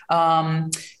cisgender.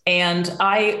 And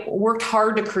I worked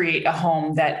hard to create a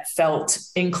home that felt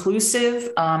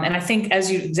inclusive. And I think,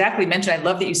 as you exactly mentioned, I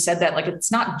love that you said that, like,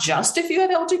 it's not just if you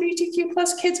have LGBTQ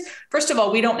plus kids. First of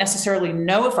all, we don't necessarily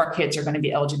know if our kids are going to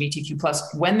be LGBTQ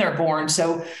plus when they're born.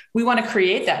 So we want to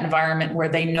create that environment where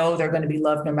they know they're going to be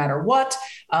loved no matter what.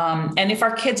 And if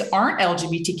our kids aren't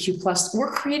LGBTQ plus,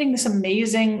 we're creating this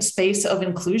amazing space of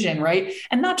inclusion, right?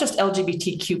 And not just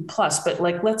LGBTQ plus, but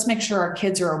like, let's make sure our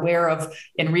kids are aware of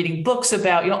and reading books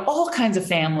about, all kinds of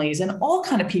families and all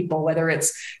kind of people, whether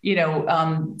it's,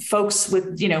 folks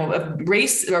with,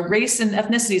 race and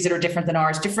ethnicities that are different than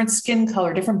ours, different skin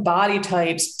color, different body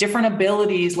types, different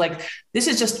abilities. Like, this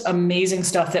is just amazing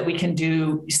stuff that we can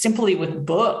do simply with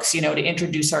books, to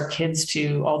introduce our kids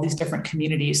to all these different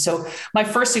communities. So my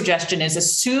first suggestion is,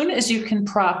 as soon as you can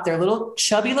prop their little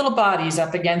chubby little bodies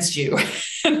up against you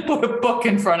and put a book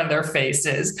in front of their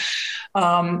faces,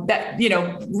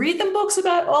 read them books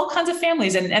about all kinds of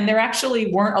families. And there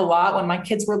actually weren't a lot when my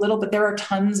kids were little, but there are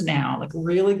tons now, like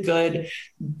really good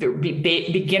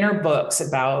beginner books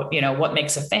about, what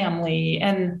makes a family.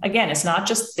 And again, it's not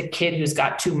just the kid who's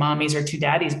got two mommies or two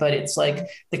daddies, but it's like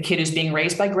the kid who's being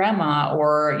raised by grandma,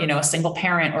 or, a single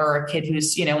parent, or a kid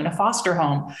who's, in a foster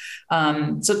home.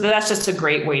 So that's just a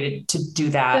great way to do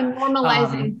that. So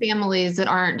normalizing families that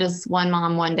aren't just one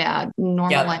mom, one dad,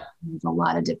 normalizing a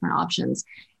lot of different options.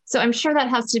 So I'm sure that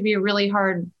has to be really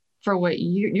hard for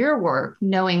your work,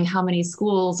 knowing how many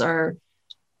schools are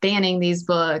banning these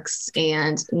books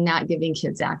and not giving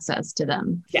kids access to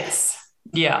them. Yes.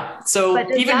 Yeah. So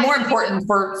even more important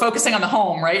for focusing on the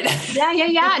home, right?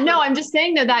 Yeah. No, I'm just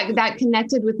saying that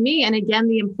connected with me. And again,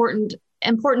 the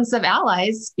importance of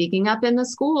allies speaking up in the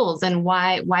schools and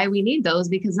why we need those,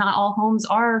 because not all homes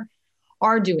are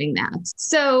doing that.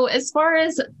 So as far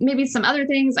as maybe some other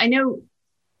things, I know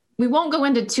we won't go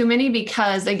into too many,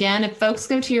 because again, if folks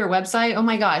go to your website, oh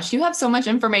my gosh, you have so much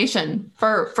information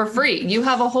for free. You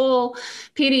have a whole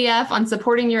PDF on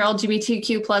supporting your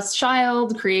LGBTQ plus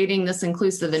child, creating this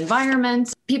inclusive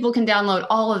environment. People can download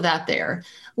all of that there.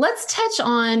 Let's touch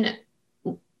on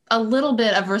a little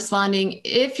bit of responding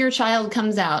if your child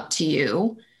comes out to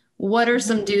you. What are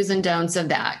some do's and don'ts of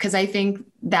that? Because I think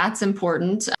that's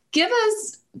important. Give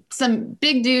us some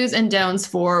big do's and don'ts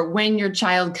for when your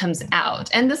child comes out.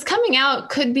 And this coming out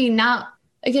could be not,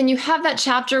 again, you have that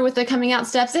chapter with the coming out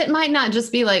steps. It might not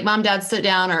just be like mom, dad, sit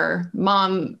down, or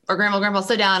mom or grandma,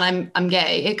 sit down. I'm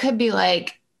gay. It could be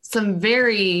like some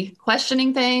very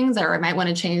questioning things, or I might want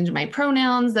to change my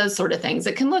pronouns, those sort of things.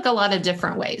 It can look a lot of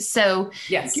different ways. So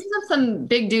yes, give us some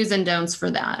big do's and don'ts for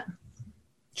that.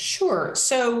 Sure.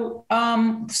 So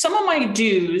some of my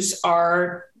do's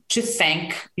are to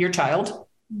thank your child.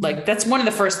 Like that's one of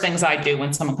the first things I do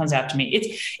when someone comes out to me.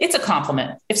 It's a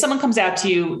compliment. If someone comes out to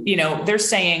you, they're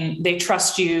saying they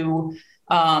trust you.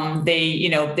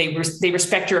 They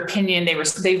respect your opinion.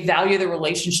 They value the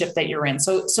relationship that you're in.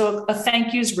 So a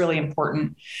thank you is really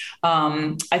important.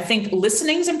 I think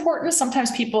listening is important.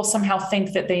 Sometimes people somehow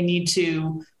think that they need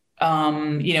to,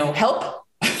 help.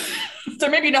 There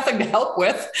may be nothing to help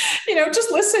with,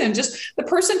 just listen. Just the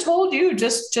person told you,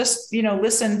 just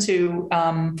listen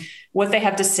to what they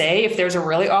have to say. If there's a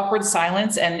really awkward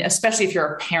silence, and especially if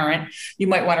you're a parent, you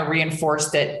might want to reinforce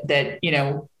that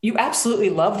you absolutely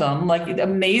love them. Like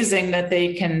amazing that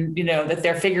they can, that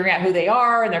they're figuring out who they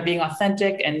are and they're being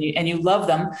authentic, and you love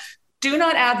them. Do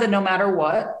not add the no matter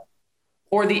what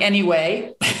or the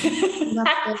anyway.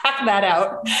 Hack that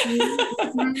out.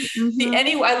 The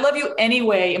anyway, I love you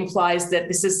anyway implies that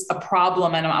this is a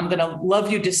problem and I'm going to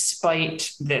love you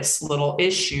despite this little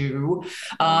issue.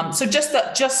 So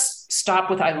just stop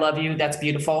with I love you. That's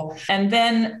beautiful. And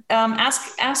then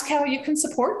ask how you can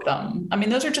support them. I mean,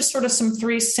 those are just sort of some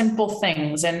 3 simple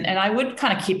things. And I would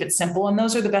kind of keep it simple. And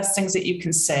those are the best things that you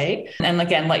can say. And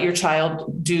again, let your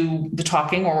child do the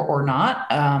talking or not,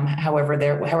 however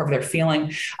they're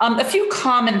feeling. A few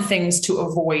common things to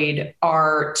avoid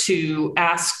are to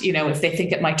ask, if they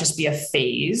think it might just be a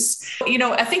phase.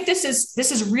 I think this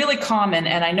is really common.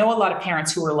 And I know a lot of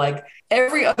parents who are like,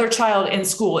 every other child in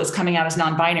school is coming out as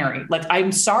non-binary. Like,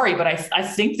 I'm sorry, but I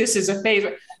think this is a phase.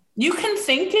 You can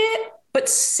think it, but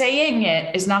saying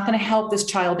it is not going to help this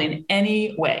child in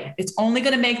any way. It's only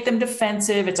going to make them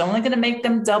defensive. It's only going to make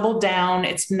them double down.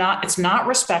 It's not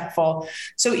respectful.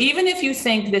 So even if you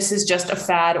think this is just a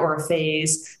fad or a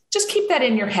phase, just keep that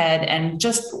in your head and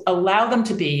just allow them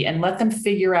to be and let them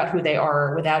figure out who they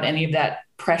are without any of that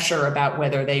pressure about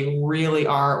whether they really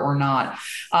are or not.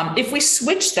 If we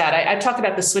switch that, I talk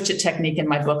about the switch it technique in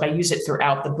my book. I use it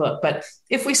throughout the book. But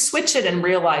if we switch it and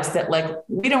realize that, like,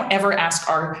 we don't ever ask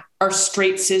our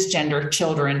straight cisgender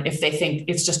children if they think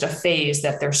it's just a phase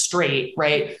that they're straight,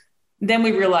 right? Then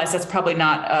we realize that's probably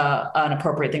not an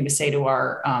appropriate thing to say to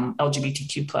our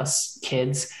LGBTQ plus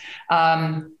kids.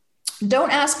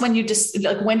 Don't ask when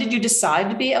did you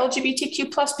decide to be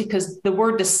LGBTQ plus, because the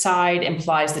word decide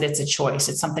implies that it's a choice.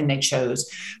 It's something they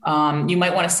chose. You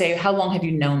might want to say, how long have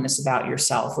you known this about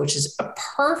yourself? Which is a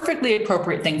perfectly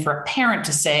appropriate thing for a parent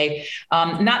to say,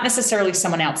 not necessarily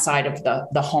someone outside of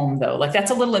the home though. Like that's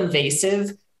a little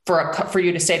invasive for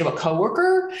you to say to a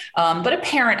coworker. But a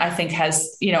parent, I think I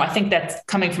think that's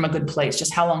coming from a good place.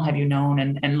 Just how long have you known,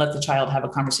 and let the child have a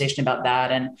conversation about that.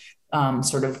 And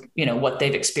sort of, what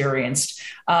they've experienced.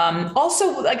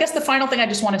 Also, I guess the final thing I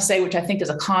just want to say, which I think is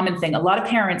a common thing, a lot of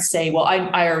parents say, well,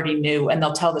 I already knew, and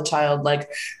they'll tell the child, like,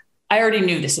 I already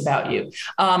knew this about you.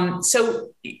 So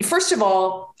first of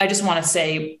all, I just want to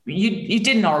say, you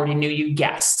didn't already knew, you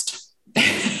guessed.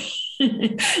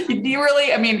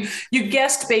 You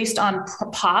guessed based on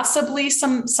possibly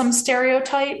some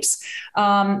stereotypes.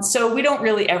 So we don't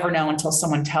really ever know until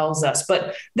someone tells us.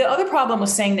 But the other problem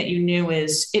with saying that you knew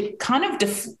is it kind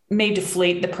of may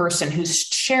deflate the person who's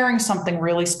sharing something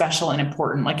really special and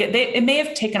important. Like it may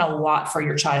have taken a lot for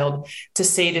your child to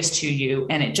say this to you,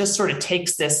 and it just sort of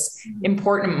takes this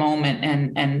important moment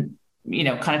and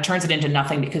kind of turns it into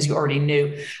nothing because you already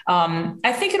knew.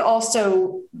 I think it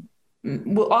also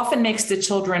often makes the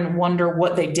children wonder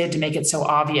what they did to make it so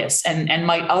obvious, and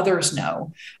might others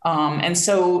know? And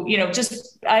so,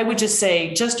 I would just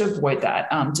say, just avoid that.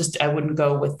 I wouldn't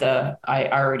go with the, I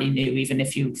already knew, even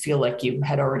if you feel like you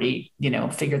had already,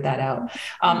 figured that out.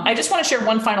 I just want to share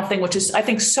one final thing, which is, I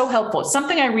think, so helpful. It's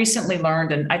something I recently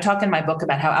learned, and I talk in my book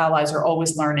about how allies are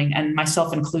always learning, and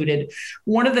myself included.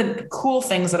 One of the cool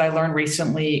things that I learned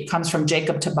recently comes from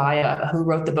Jacob Tabaya, who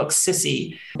wrote the book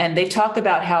Sissy. And they talk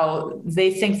about how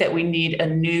they think that we need a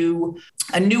new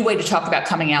way to talk about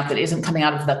coming out that isn't coming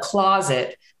out of the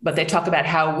closet, but they talk about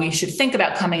how we should think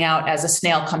about coming out as a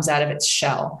snail comes out of its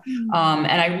shell.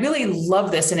 And I really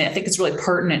love this. And I think it's really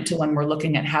pertinent to when we're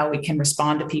looking at how we can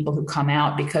respond to people who come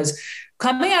out, because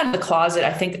coming out of the closet,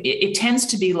 I think it tends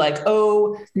to be like,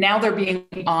 oh, now they're being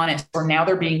honest, or now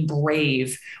they're being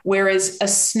brave. Whereas if a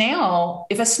snail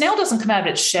doesn't come out of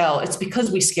its shell, it's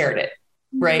because we scared it.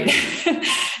 right?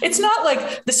 It's not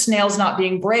like the snail's not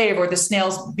being brave or the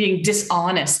snail's being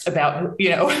dishonest about,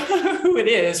 who it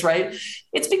is, right?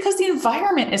 It's because the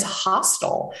environment is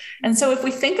hostile. And so if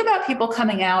we think about people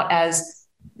coming out as,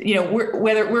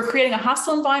 whether we're creating a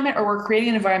hostile environment or we're creating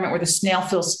an environment where the snail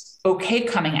feels okay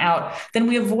coming out, then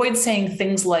we avoid saying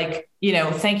things like,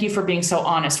 thank you for being so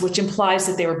honest, which implies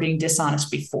that they were being dishonest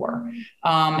before.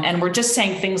 And we're just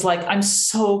saying things like, I'm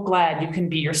so glad you can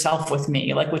be yourself with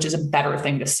me, which is a better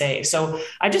thing to say. So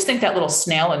I just think that little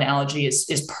snail analogy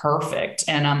is perfect.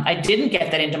 And I didn't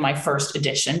get that into my first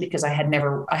edition because I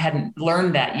hadn't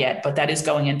learned that yet, but that is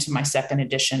going into my second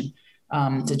edition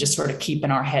to just sort of keep in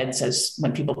our heads as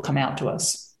when people come out to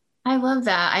us. I love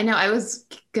that. I know I was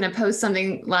going to post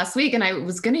something last week and I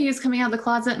was going to use coming out of the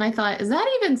closet. And I thought, is that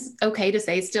even okay to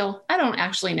say still? I don't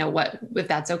actually know if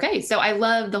that's okay. So I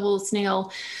love the whole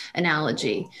snail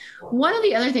analogy. One of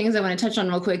the other things I want to touch on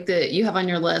real quick that you have on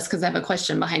your list, because I have a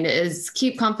question behind it, is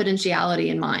keep confidentiality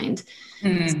in mind.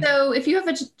 Mm-hmm. So if you have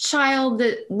a child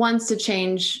that wants to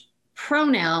change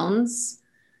pronouns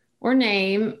or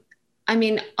name, I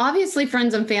mean, obviously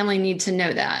friends and family need to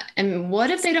know that. And what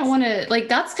if they don't want to,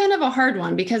 that's kind of a hard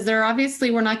one because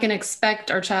we're not going to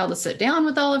expect our child to sit down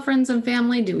with all the friends and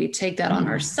family. Do we take that on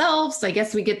ourselves? I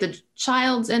guess we get the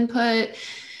child's input.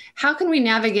 How can we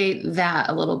navigate that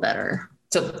a little better?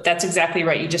 So that's exactly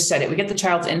right. You just said it. We get the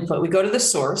child's input. We go to the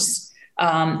source.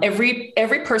 Every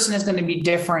person is going to be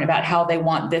different about how they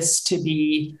want this to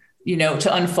be,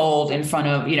 to unfold in front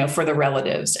of, for the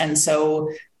relatives. And so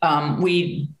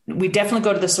we definitely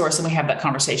go to the source and we have that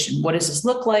conversation. What does this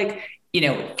look like?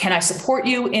 Can I support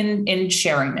you in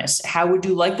sharing this? How would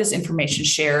you like this information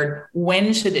shared?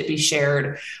 When should it be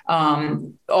shared?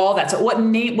 All that. So what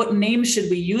name should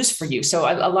we use for you? So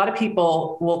a lot of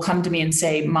people will come to me and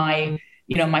say, my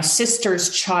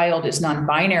sister's child is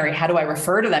non-binary. How do I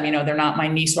refer to them? They're not my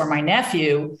niece or my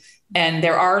nephew. And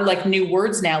there are new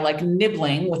words now, like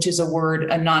nibbling, which is a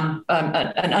word, an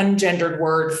ungendered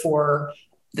word for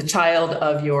the child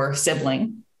of your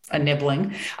sibling, a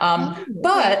nibbling.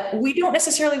 But we don't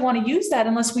necessarily want to use that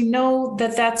unless we know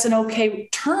that that's an okay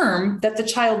term that the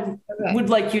child would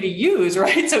like you to use,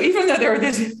 right? So even though there are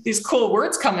these cool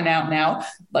words coming out now,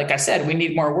 like I said, we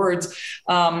need more words.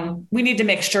 We need to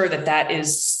make sure that that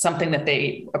is something that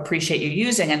they appreciate you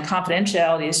using. And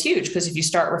confidentiality is huge because if you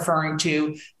start referring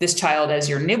to this child as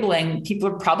your nibbling, people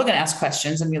are probably going to ask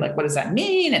questions and be like, what does that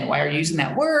mean? And why are you using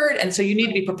that word? And so you need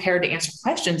to be prepared to answer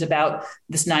questions about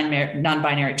this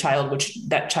non-binary child, which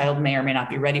that child may or may not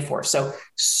be ready for. So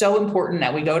important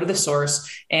that we go to the source.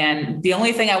 And the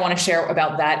only thing I want to share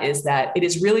about that is that it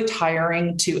is really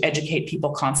tiring to educate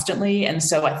people constantly. And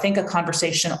so I think a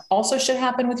conversation also should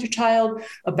happen with your child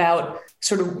about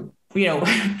sort of,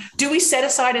 do we set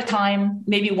aside a time,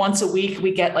 maybe once a week,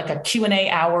 we get a Q&A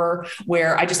hour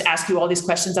where I just ask you all these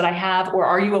questions that I have, or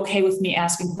are you okay with me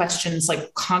asking questions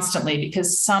constantly?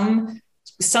 Because some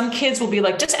kids will be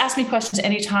just ask me questions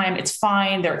anytime. It's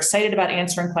fine. They're excited about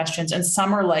answering questions. And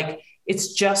some are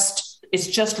it's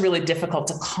just really difficult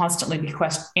to constantly be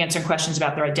answering questions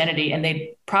about their identity. And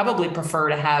they probably prefer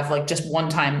to have just one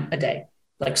time a day,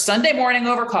 Sunday morning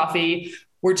over coffee.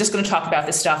 We're just going to talk about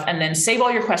this stuff and then save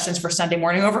all your questions for Sunday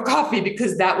morning over coffee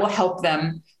because that will help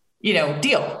them,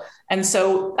 deal. And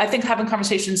so I think having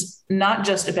conversations, not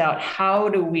just about how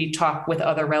do we talk with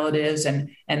other relatives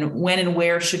and when and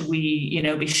where should we,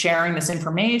 be sharing this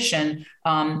information,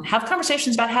 have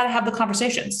conversations about how to have the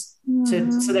conversations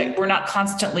so that we're not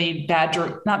constantly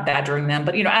not badgering them,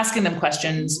 but, asking them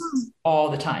questions all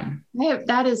the time.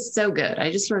 That is so good.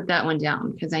 I just wrote that one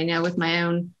down because I know with my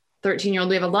own 13-year-old,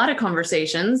 we have a lot of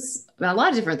conversations about a lot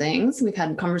of different things. We've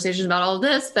had conversations about all of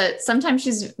this, but sometimes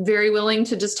she's very willing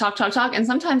to just talk. And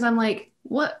sometimes I'm like,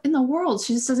 what in the world?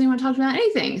 She just doesn't even want to talk about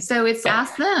anything. So it's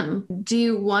ask them, do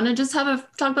you want to just have a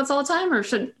talk about this all the time or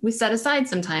should we set aside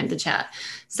some time to chat?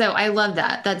 So I love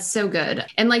that. That's so good.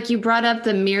 And you brought up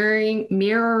the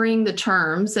mirroring the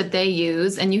terms that they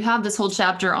use. And you have this whole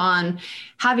chapter on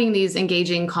having these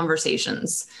engaging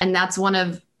conversations. And that's one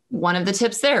of the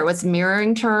tips there was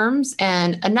mirroring terms.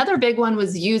 And another big one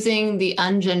was using the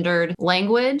ungendered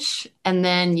language and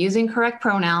then using correct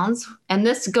pronouns. And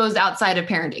this goes outside of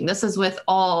parenting. This is with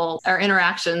all our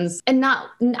interactions and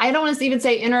I don't want to even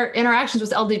say interactions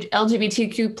with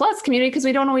LGBTQ plus community because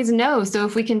we don't always know. So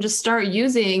if we can just start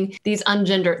using this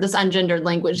ungendered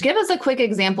language, give us a quick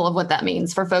example of what that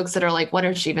means for folks that are like, what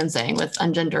is she even saying with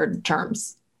ungendered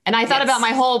terms? And I thought about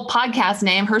my whole podcast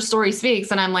name, Her Story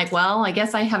Speaks. And I'm like, well, I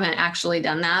guess I haven't actually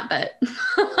done that, but.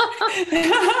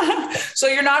 So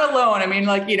you're not alone. I mean,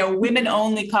 women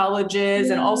only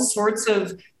colleges and all sorts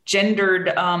of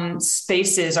gendered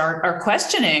spaces are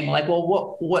questioning, like,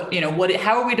 well,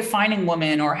 how are we defining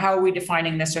women, or how are we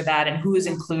defining this or that, and who is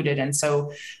included? And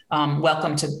so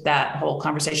welcome to that whole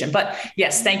conversation. But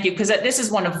yes, thank you. Because this is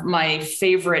one of my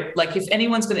favorite, like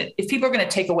if people are going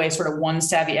to take away sort of one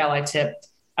Savvy Ally tip,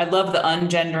 I love the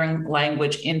ungendering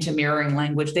language into mirroring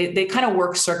language. They kind of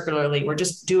work circularly. We're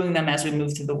just doing them as we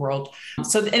move through the world.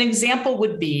 So an example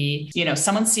would be,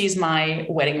 someone sees my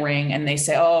wedding ring and they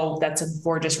say, oh, that's a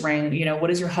gorgeous ring. What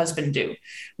does your husband do?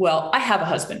 Well, I have a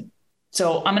husband.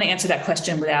 So I'm going to answer that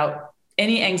question without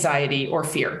any anxiety or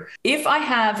fear. If I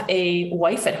have a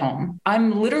wife at home,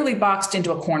 I'm literally boxed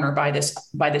into a corner by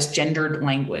this gendered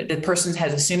language. The person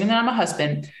has assuming that I'm a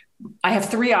husband. I have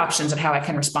three options of how I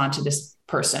can respond to this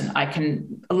person. I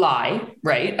can lie,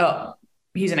 right? Oh,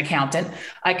 he's an accountant.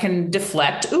 I can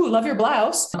deflect, ooh, love your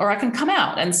blouse. Or I can come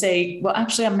out and say, well,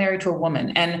 actually, I'm married to a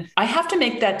woman. And I have to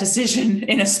make that decision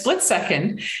in a split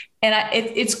second. And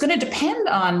it's going to depend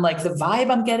on like the vibe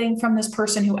I'm getting from this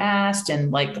person who asked,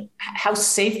 and like how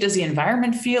safe does the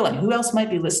environment feel, and who else might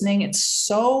be listening. It's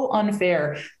so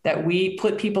unfair that we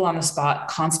put people on the spot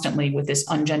constantly with this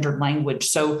ungendered language.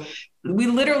 So we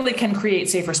literally can create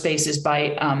safer spaces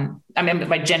by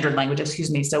gendered language,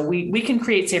 excuse me. So we can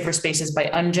create safer spaces by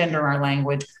ungendering our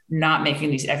language, not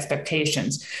making these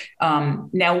expectations.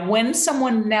 Now, when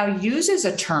someone now uses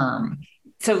a term,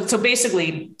 so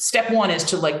basically step one is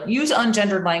to like use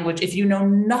ungendered language if you know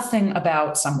nothing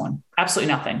about someone,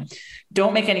 absolutely nothing.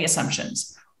 Don't make any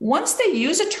assumptions. Once they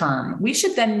use a term, we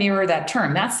should then mirror that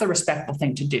term. That's the respectful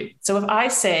thing to do. So if I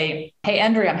say, hey,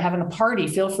 Andrea, I'm having a party,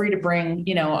 feel free to bring,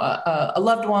 a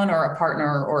loved one or a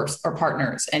partner or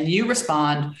partners. And you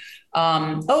respond,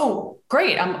 oh,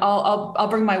 great. I'll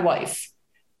bring my wife.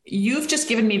 You've just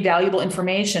given me valuable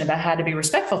information about how to be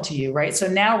respectful to you, right? So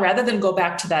now rather than go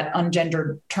back to that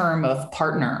ungendered term of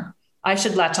partner, I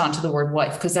should latch on to the word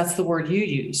wife because that's the word you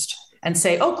used, and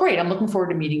say, oh, great. I'm looking forward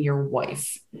to meeting your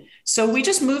wife. So we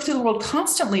just move through the world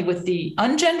constantly with the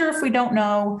ungender if we don't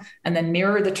know, and then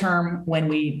mirror the term when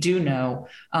we do know.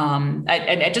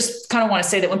 I just kind of want to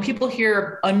say that when people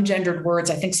hear ungendered words,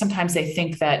 I think sometimes they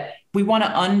think that we want to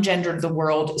ungender the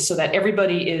world so that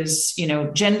everybody is,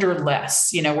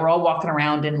 genderless. We're all walking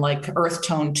around in like earth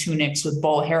tone tunics with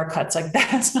bowl haircuts. Like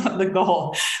that's not the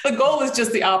goal. The goal is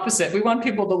just the opposite. We want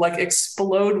people to like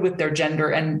explode with their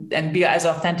gender and be as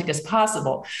authentic as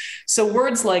possible. So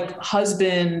words like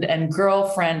husband and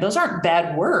girlfriend, those aren't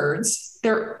bad words.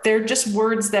 They're just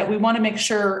words that we want to make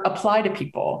sure apply to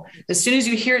people. As soon as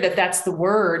you hear that that's the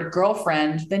word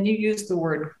girlfriend, then you use the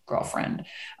word girlfriend.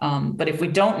 But if we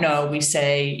don't know, we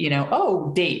say,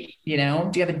 oh, date, do you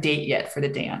have a date yet for the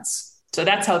dance? So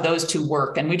that's how those two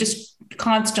work. And we just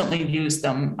constantly use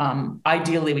them.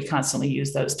 Ideally, we constantly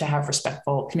use those to have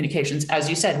respectful communications,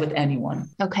 as you said, with anyone.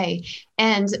 Okay.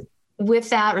 And with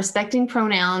that, respecting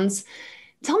pronouns,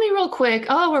 tell me real quick.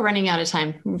 Oh, we're running out of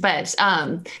time, but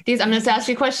I'm going to ask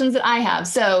you questions that I have.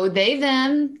 So they,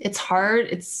 them, it's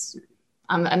hard.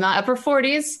 I'm not upper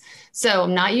 40s, so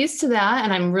I'm not used to that.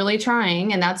 And I'm really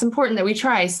trying, and that's important that we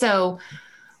try. So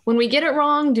when we get it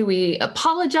wrong, do we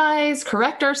apologize,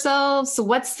 correct ourselves? So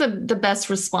what's the best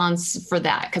response for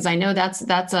that? Because I know that's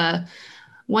a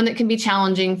one that can be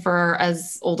challenging for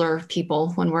as older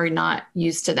people when we're not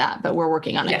used to that, but we're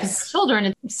working on it. Because yes.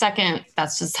 Children, second,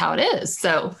 that's just how it is.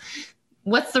 So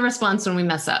what's the response when we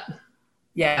mess up?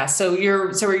 Yeah. So you're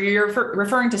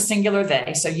referring to singular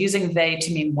they. So using they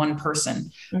to mean one person.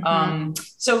 Mm-hmm.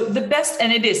 So the best,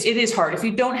 and it is hard. If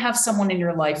you don't have someone in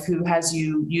your life who has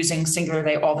you using singular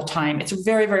they all the time, it's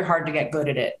very, very hard to get good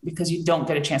at it because you don't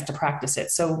get a chance to practice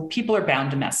it. So people are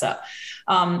bound to mess up.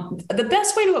 The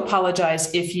best way to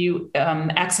apologize if you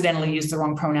accidentally use the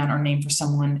wrong pronoun or name for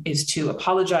someone is to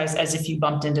apologize as if you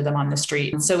bumped into them on the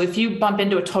street. So if you bump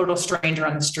into a total stranger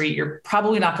on the street, you're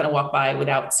probably not going to walk by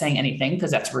without saying anything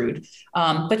because that's rude.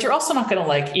 But you're also not going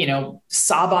to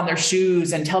sob on their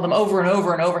shoes and tell them over and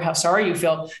over and over how sorry you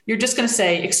feel. You're just going to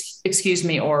say, excuse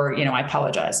me, or, I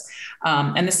apologize.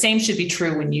 And the same should be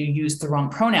true when you use the wrong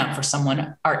pronoun for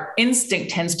someone. Our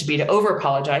instinct tends to be to over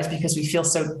apologize because we feel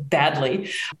so badly.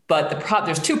 But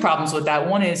there's two problems with that.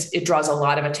 One is it draws a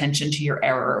lot of attention to your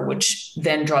error, which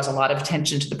then draws a lot of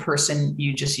attention to the person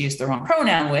you just used the wrong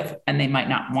pronoun with, and they might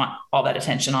not want all that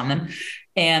attention on them.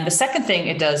 And the second thing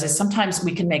it does is sometimes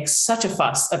we can make such a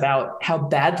fuss about how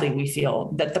badly we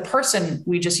feel that the person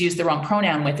we just used the wrong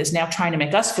pronoun with is now trying to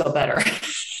make us feel better.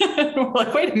 We're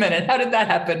like, wait a minute, how did that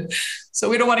happen? So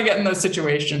we don't want to get in those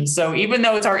situations. So even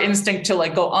though it's our instinct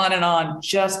to go on and on,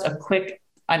 just a quick,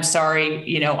 I'm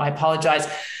sorry, I apologize.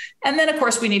 And then, of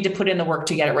course, we need to put in the work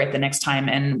to get it right the next time.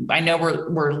 And I know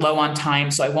we're low on time,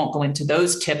 so I won't go into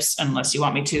those tips unless you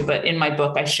want me to. But in my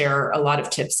book, I share a lot of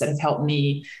tips that have helped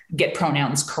me get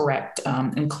pronouns correct,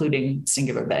 including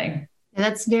singular they.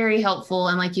 That's very helpful.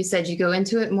 And like you said, you go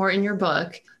into it more in your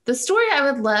book. The story I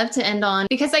would love to end on,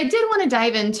 because I did want to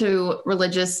dive into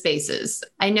religious spaces.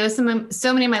 I know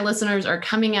so many of my listeners are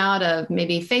coming out of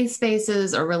maybe faith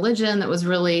spaces or religion that was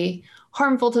really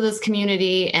harmful to this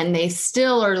community. And they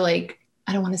still are like,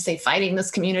 I don't want to say fighting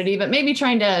this community, but maybe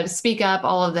trying to speak up,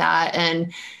 all of that.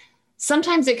 And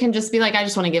sometimes it can just be like, I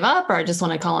just want to give up, or I just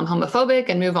want to call them homophobic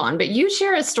and move on. But you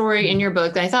share a story in your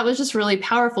book that I thought was just really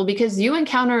powerful, because you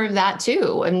encounter that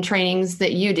too in trainings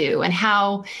that you do, and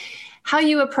how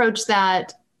you approach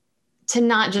that to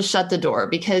not just shut the door,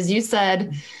 because you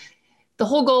said the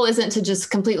whole goal isn't to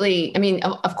just completely, I mean,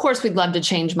 of course, we'd love to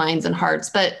change minds and hearts,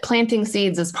 but planting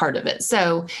seeds is part of it.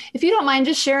 So if you don't mind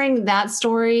just sharing that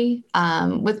story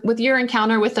with your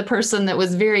encounter with the person that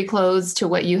was very close to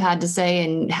what you had to say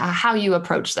and how you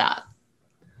approach that.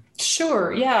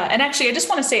 Sure. Yeah. And actually, I just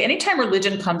want to say, anytime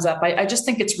religion comes up, I just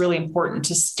think it's really important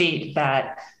to state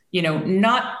that,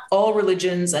 not all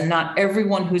religions and not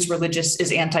everyone who's religious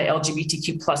is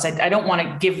anti-LGBTQ plus. I don't want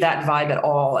to give that vibe at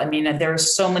all. I mean, there are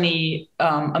so many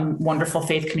wonderful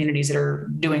faith communities that are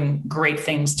doing great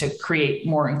things to create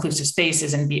more inclusive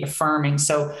spaces and be affirming.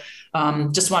 So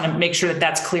just want to make sure that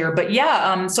that's clear. But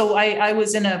yeah, so I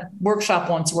was in a workshop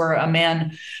once where a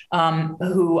man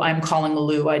who I'm calling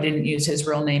Lou, I didn't use his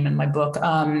real name in my book.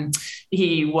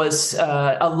 He was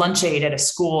a lunch aide at a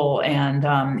school,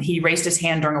 and he raised his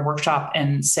hand during a workshop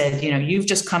and said, you've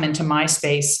just come into my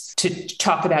space to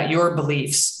talk about your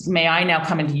beliefs. May I now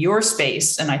come into your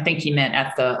space? And I think he meant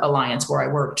at the Alliance where I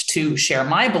worked, to share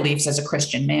my beliefs as a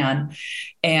Christian man.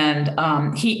 And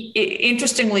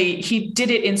interestingly, he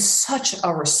did it in such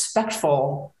a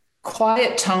respectful,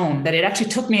 quiet tone that it actually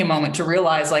took me a moment to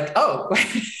realize, like, oh,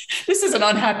 this is an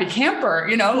unhappy camper,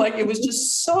 like it was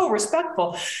just so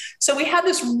respectful. So we had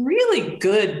this really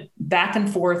good back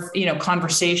and forth,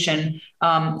 conversation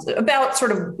about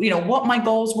sort of, what my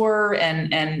goals were,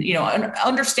 and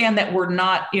understand that we're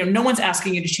not, no one's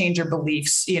asking you to change your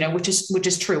beliefs, which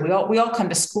is true. We all come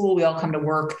to school, we all come to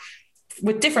work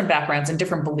with different backgrounds and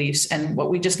different beliefs. And what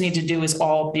we just need to do is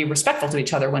all be respectful to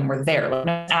each other when we're there. Like,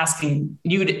 not asking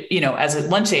you to, as a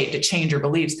lunch aide, to change your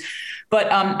beliefs.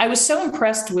 But I was so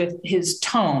impressed with his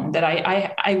tone that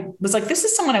I was like, this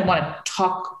is someone I want to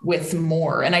talk with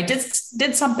more. And I did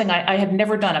something I had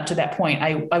never done up to that point.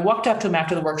 I walked up to him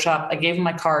after the workshop. I gave him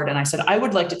my card and I said, I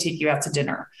would like to take you out to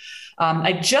dinner.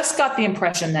 I just got the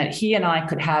impression that he and I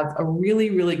could have a really,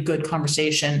 really good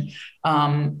conversation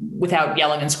without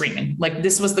yelling and screaming. Like,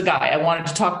 this was the guy I wanted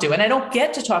to talk to. And I don't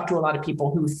get to talk to a lot of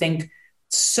people who think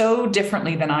so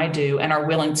differently than I do and are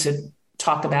willing to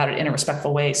talk about it in a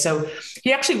respectful way. So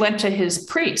he actually went to his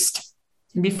priest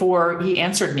before he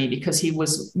answered me, because he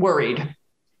was worried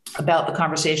about the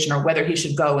conversation or whether he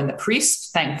should go. And the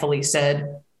priest thankfully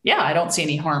said, yeah, I don't see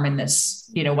any harm in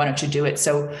this. Why don't you do it?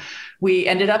 So we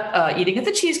ended up eating at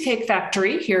the Cheesecake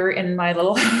Factory here in my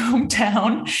little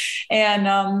hometown.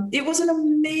 And it was an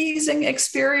amazing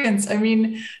experience. I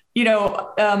mean,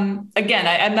 again,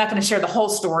 I'm not going to share the whole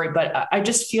story, but I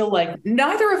just feel like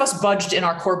neither of us budged in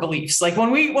our core beliefs. Like when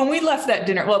we left that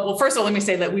dinner, well, first of all, let me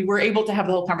say that we were able to have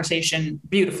the whole conversation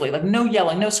beautifully, like no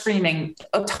yelling, no screaming,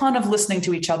 a ton of listening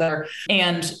to each other.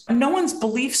 And no one's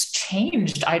beliefs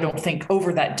changed, I don't think,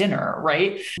 over that dinner.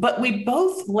 Right. But we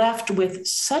both left with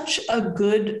such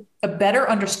a better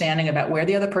understanding about where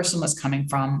the other person was coming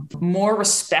from, more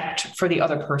respect for the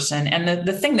other person. And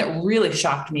the thing that really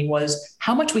shocked me was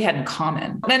how much we had in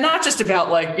common. And not just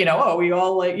about like, we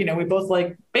all like, we both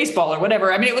like baseball or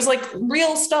whatever. I mean, it was like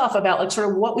real stuff about like sort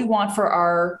of what we want for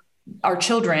our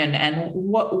children and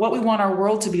what we want our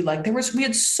world to be like. We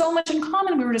had so much in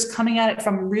common. We were just coming at it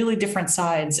from really different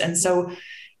sides. And so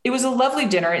it was a lovely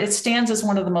dinner. It stands as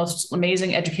one of the most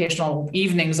amazing educational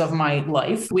evenings of my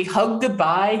life. We hugged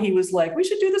goodbye. He was like, we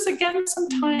should do this again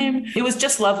sometime. It was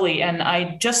just lovely. And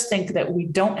I just think that we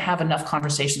don't have enough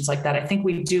conversations like that. I think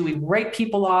we do. We write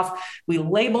people off. We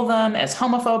label them as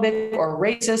homophobic or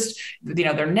racist.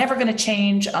 They're never going to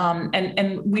change.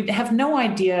 And we have no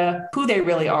idea who they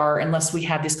really are unless we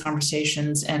have these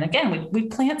conversations. And again, we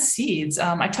plant seeds.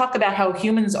 I talk about how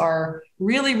humans are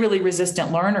really, really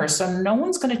resistant learners. So no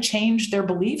one's going to change their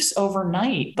beliefs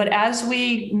overnight. But as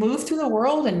we move through the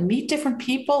world and meet different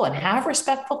people and have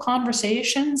respectful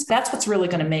conversations, that's what's really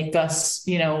going to make us,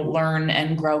 learn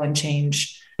and grow and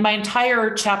change. My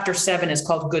entire chapter 7 is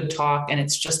called Good Talk. And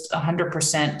it's just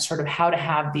 100% sort of how to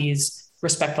have these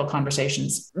respectful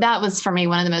conversations. That was for me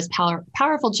one of the most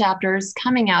powerful chapters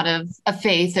coming out of a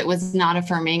faith that was not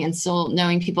affirming and still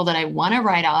knowing people that I want to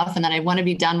write off and that I want to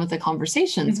be done with the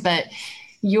conversations. But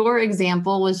your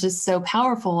example was just so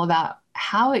powerful about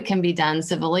how it can be done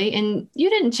civilly. And you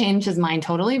didn't change his mind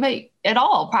totally, but at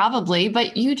all, probably,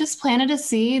 but you just planted a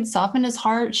seed, softened his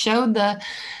heart, showed the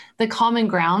common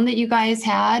ground that you guys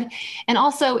had. And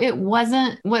also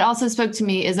what also spoke to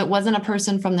me is it wasn't a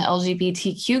person from the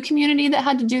LGBTQ community that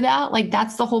had to do that. Like,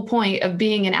 that's the whole point of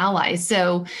being an ally.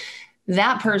 So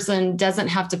that person doesn't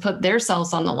have to put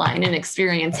themselves on the line and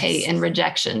experience hate and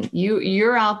rejection.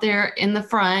 You're out there in the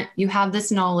front, you have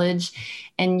this knowledge,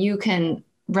 and you can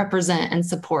represent and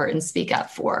support and speak up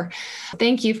for.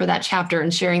 Thank you for that chapter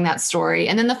and sharing that story.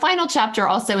 And then the final chapter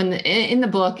also in the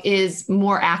book is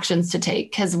more actions to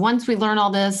take. Because once we learn all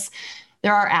this,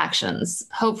 there are actions.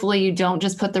 Hopefully you don't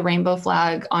just put the rainbow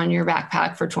flag on your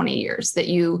backpack for 20 years, that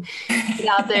you get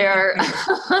out there.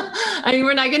 I mean,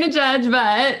 we're not going to judge,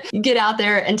 but you get out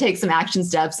there and take some action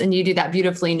steps. And you do that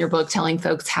beautifully in your book, telling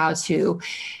folks how to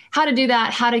do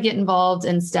that, how to get involved,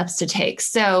 and steps to take.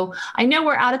 So I know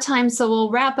we're out of time, so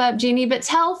we'll wrap up, Jeannie, but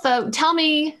tell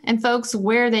me and folks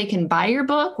where they can buy your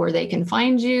book, where they can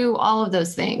find you, all of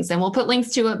those things. And we'll put links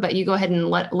to it, but you go ahead and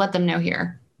let them know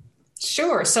here.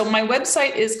 Sure. So my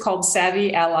website is called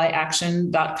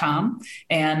SavvyAllyAction.com.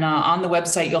 And on the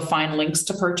website, you'll find links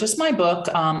to purchase my book,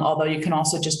 although you can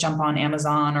also just jump on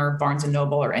Amazon or Barnes &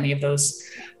 Noble or any of those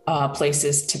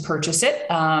places to purchase it.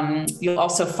 You'll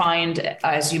also find,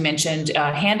 as you mentioned,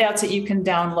 handouts that you can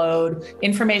download,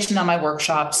 information on my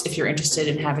workshops if you're interested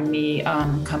in having me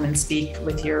come and speak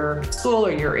with your school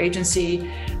or your agency,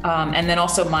 and then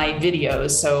also my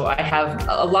videos. So I have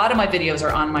a lot of my videos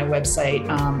are on my website,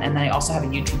 and then I also have a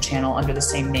YouTube channel under the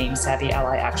same name, Savvy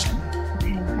Ally Action.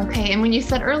 Okay. And when you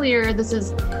said earlier, this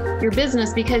is your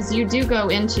business, because you do go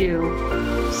into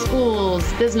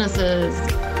schools, businesses,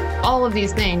 all of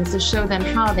these things to show them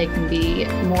how they can be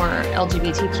more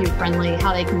LGBTQ friendly,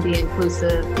 how they can be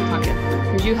inclusive.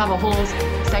 Because you have a whole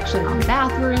section on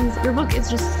bathrooms. Your book is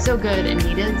just so good and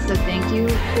needed. So thank you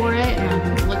for it. And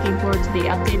I'm looking forward to the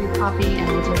updated copy,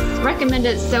 and just recommend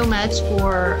it so much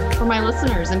for my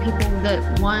listeners and people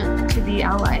that want to be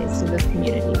allies to this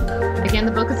community. Again,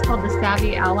 the book is called The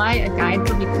Savvy Ally, a guide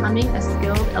for becoming a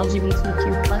skilled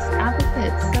LGBTQ plus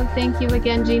advocate. So thank you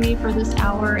again, Jeannie, for this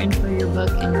hour and for your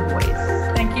book and your voice.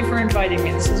 Thank you for inviting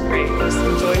me. This is great. It was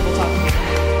enjoyable talking to you.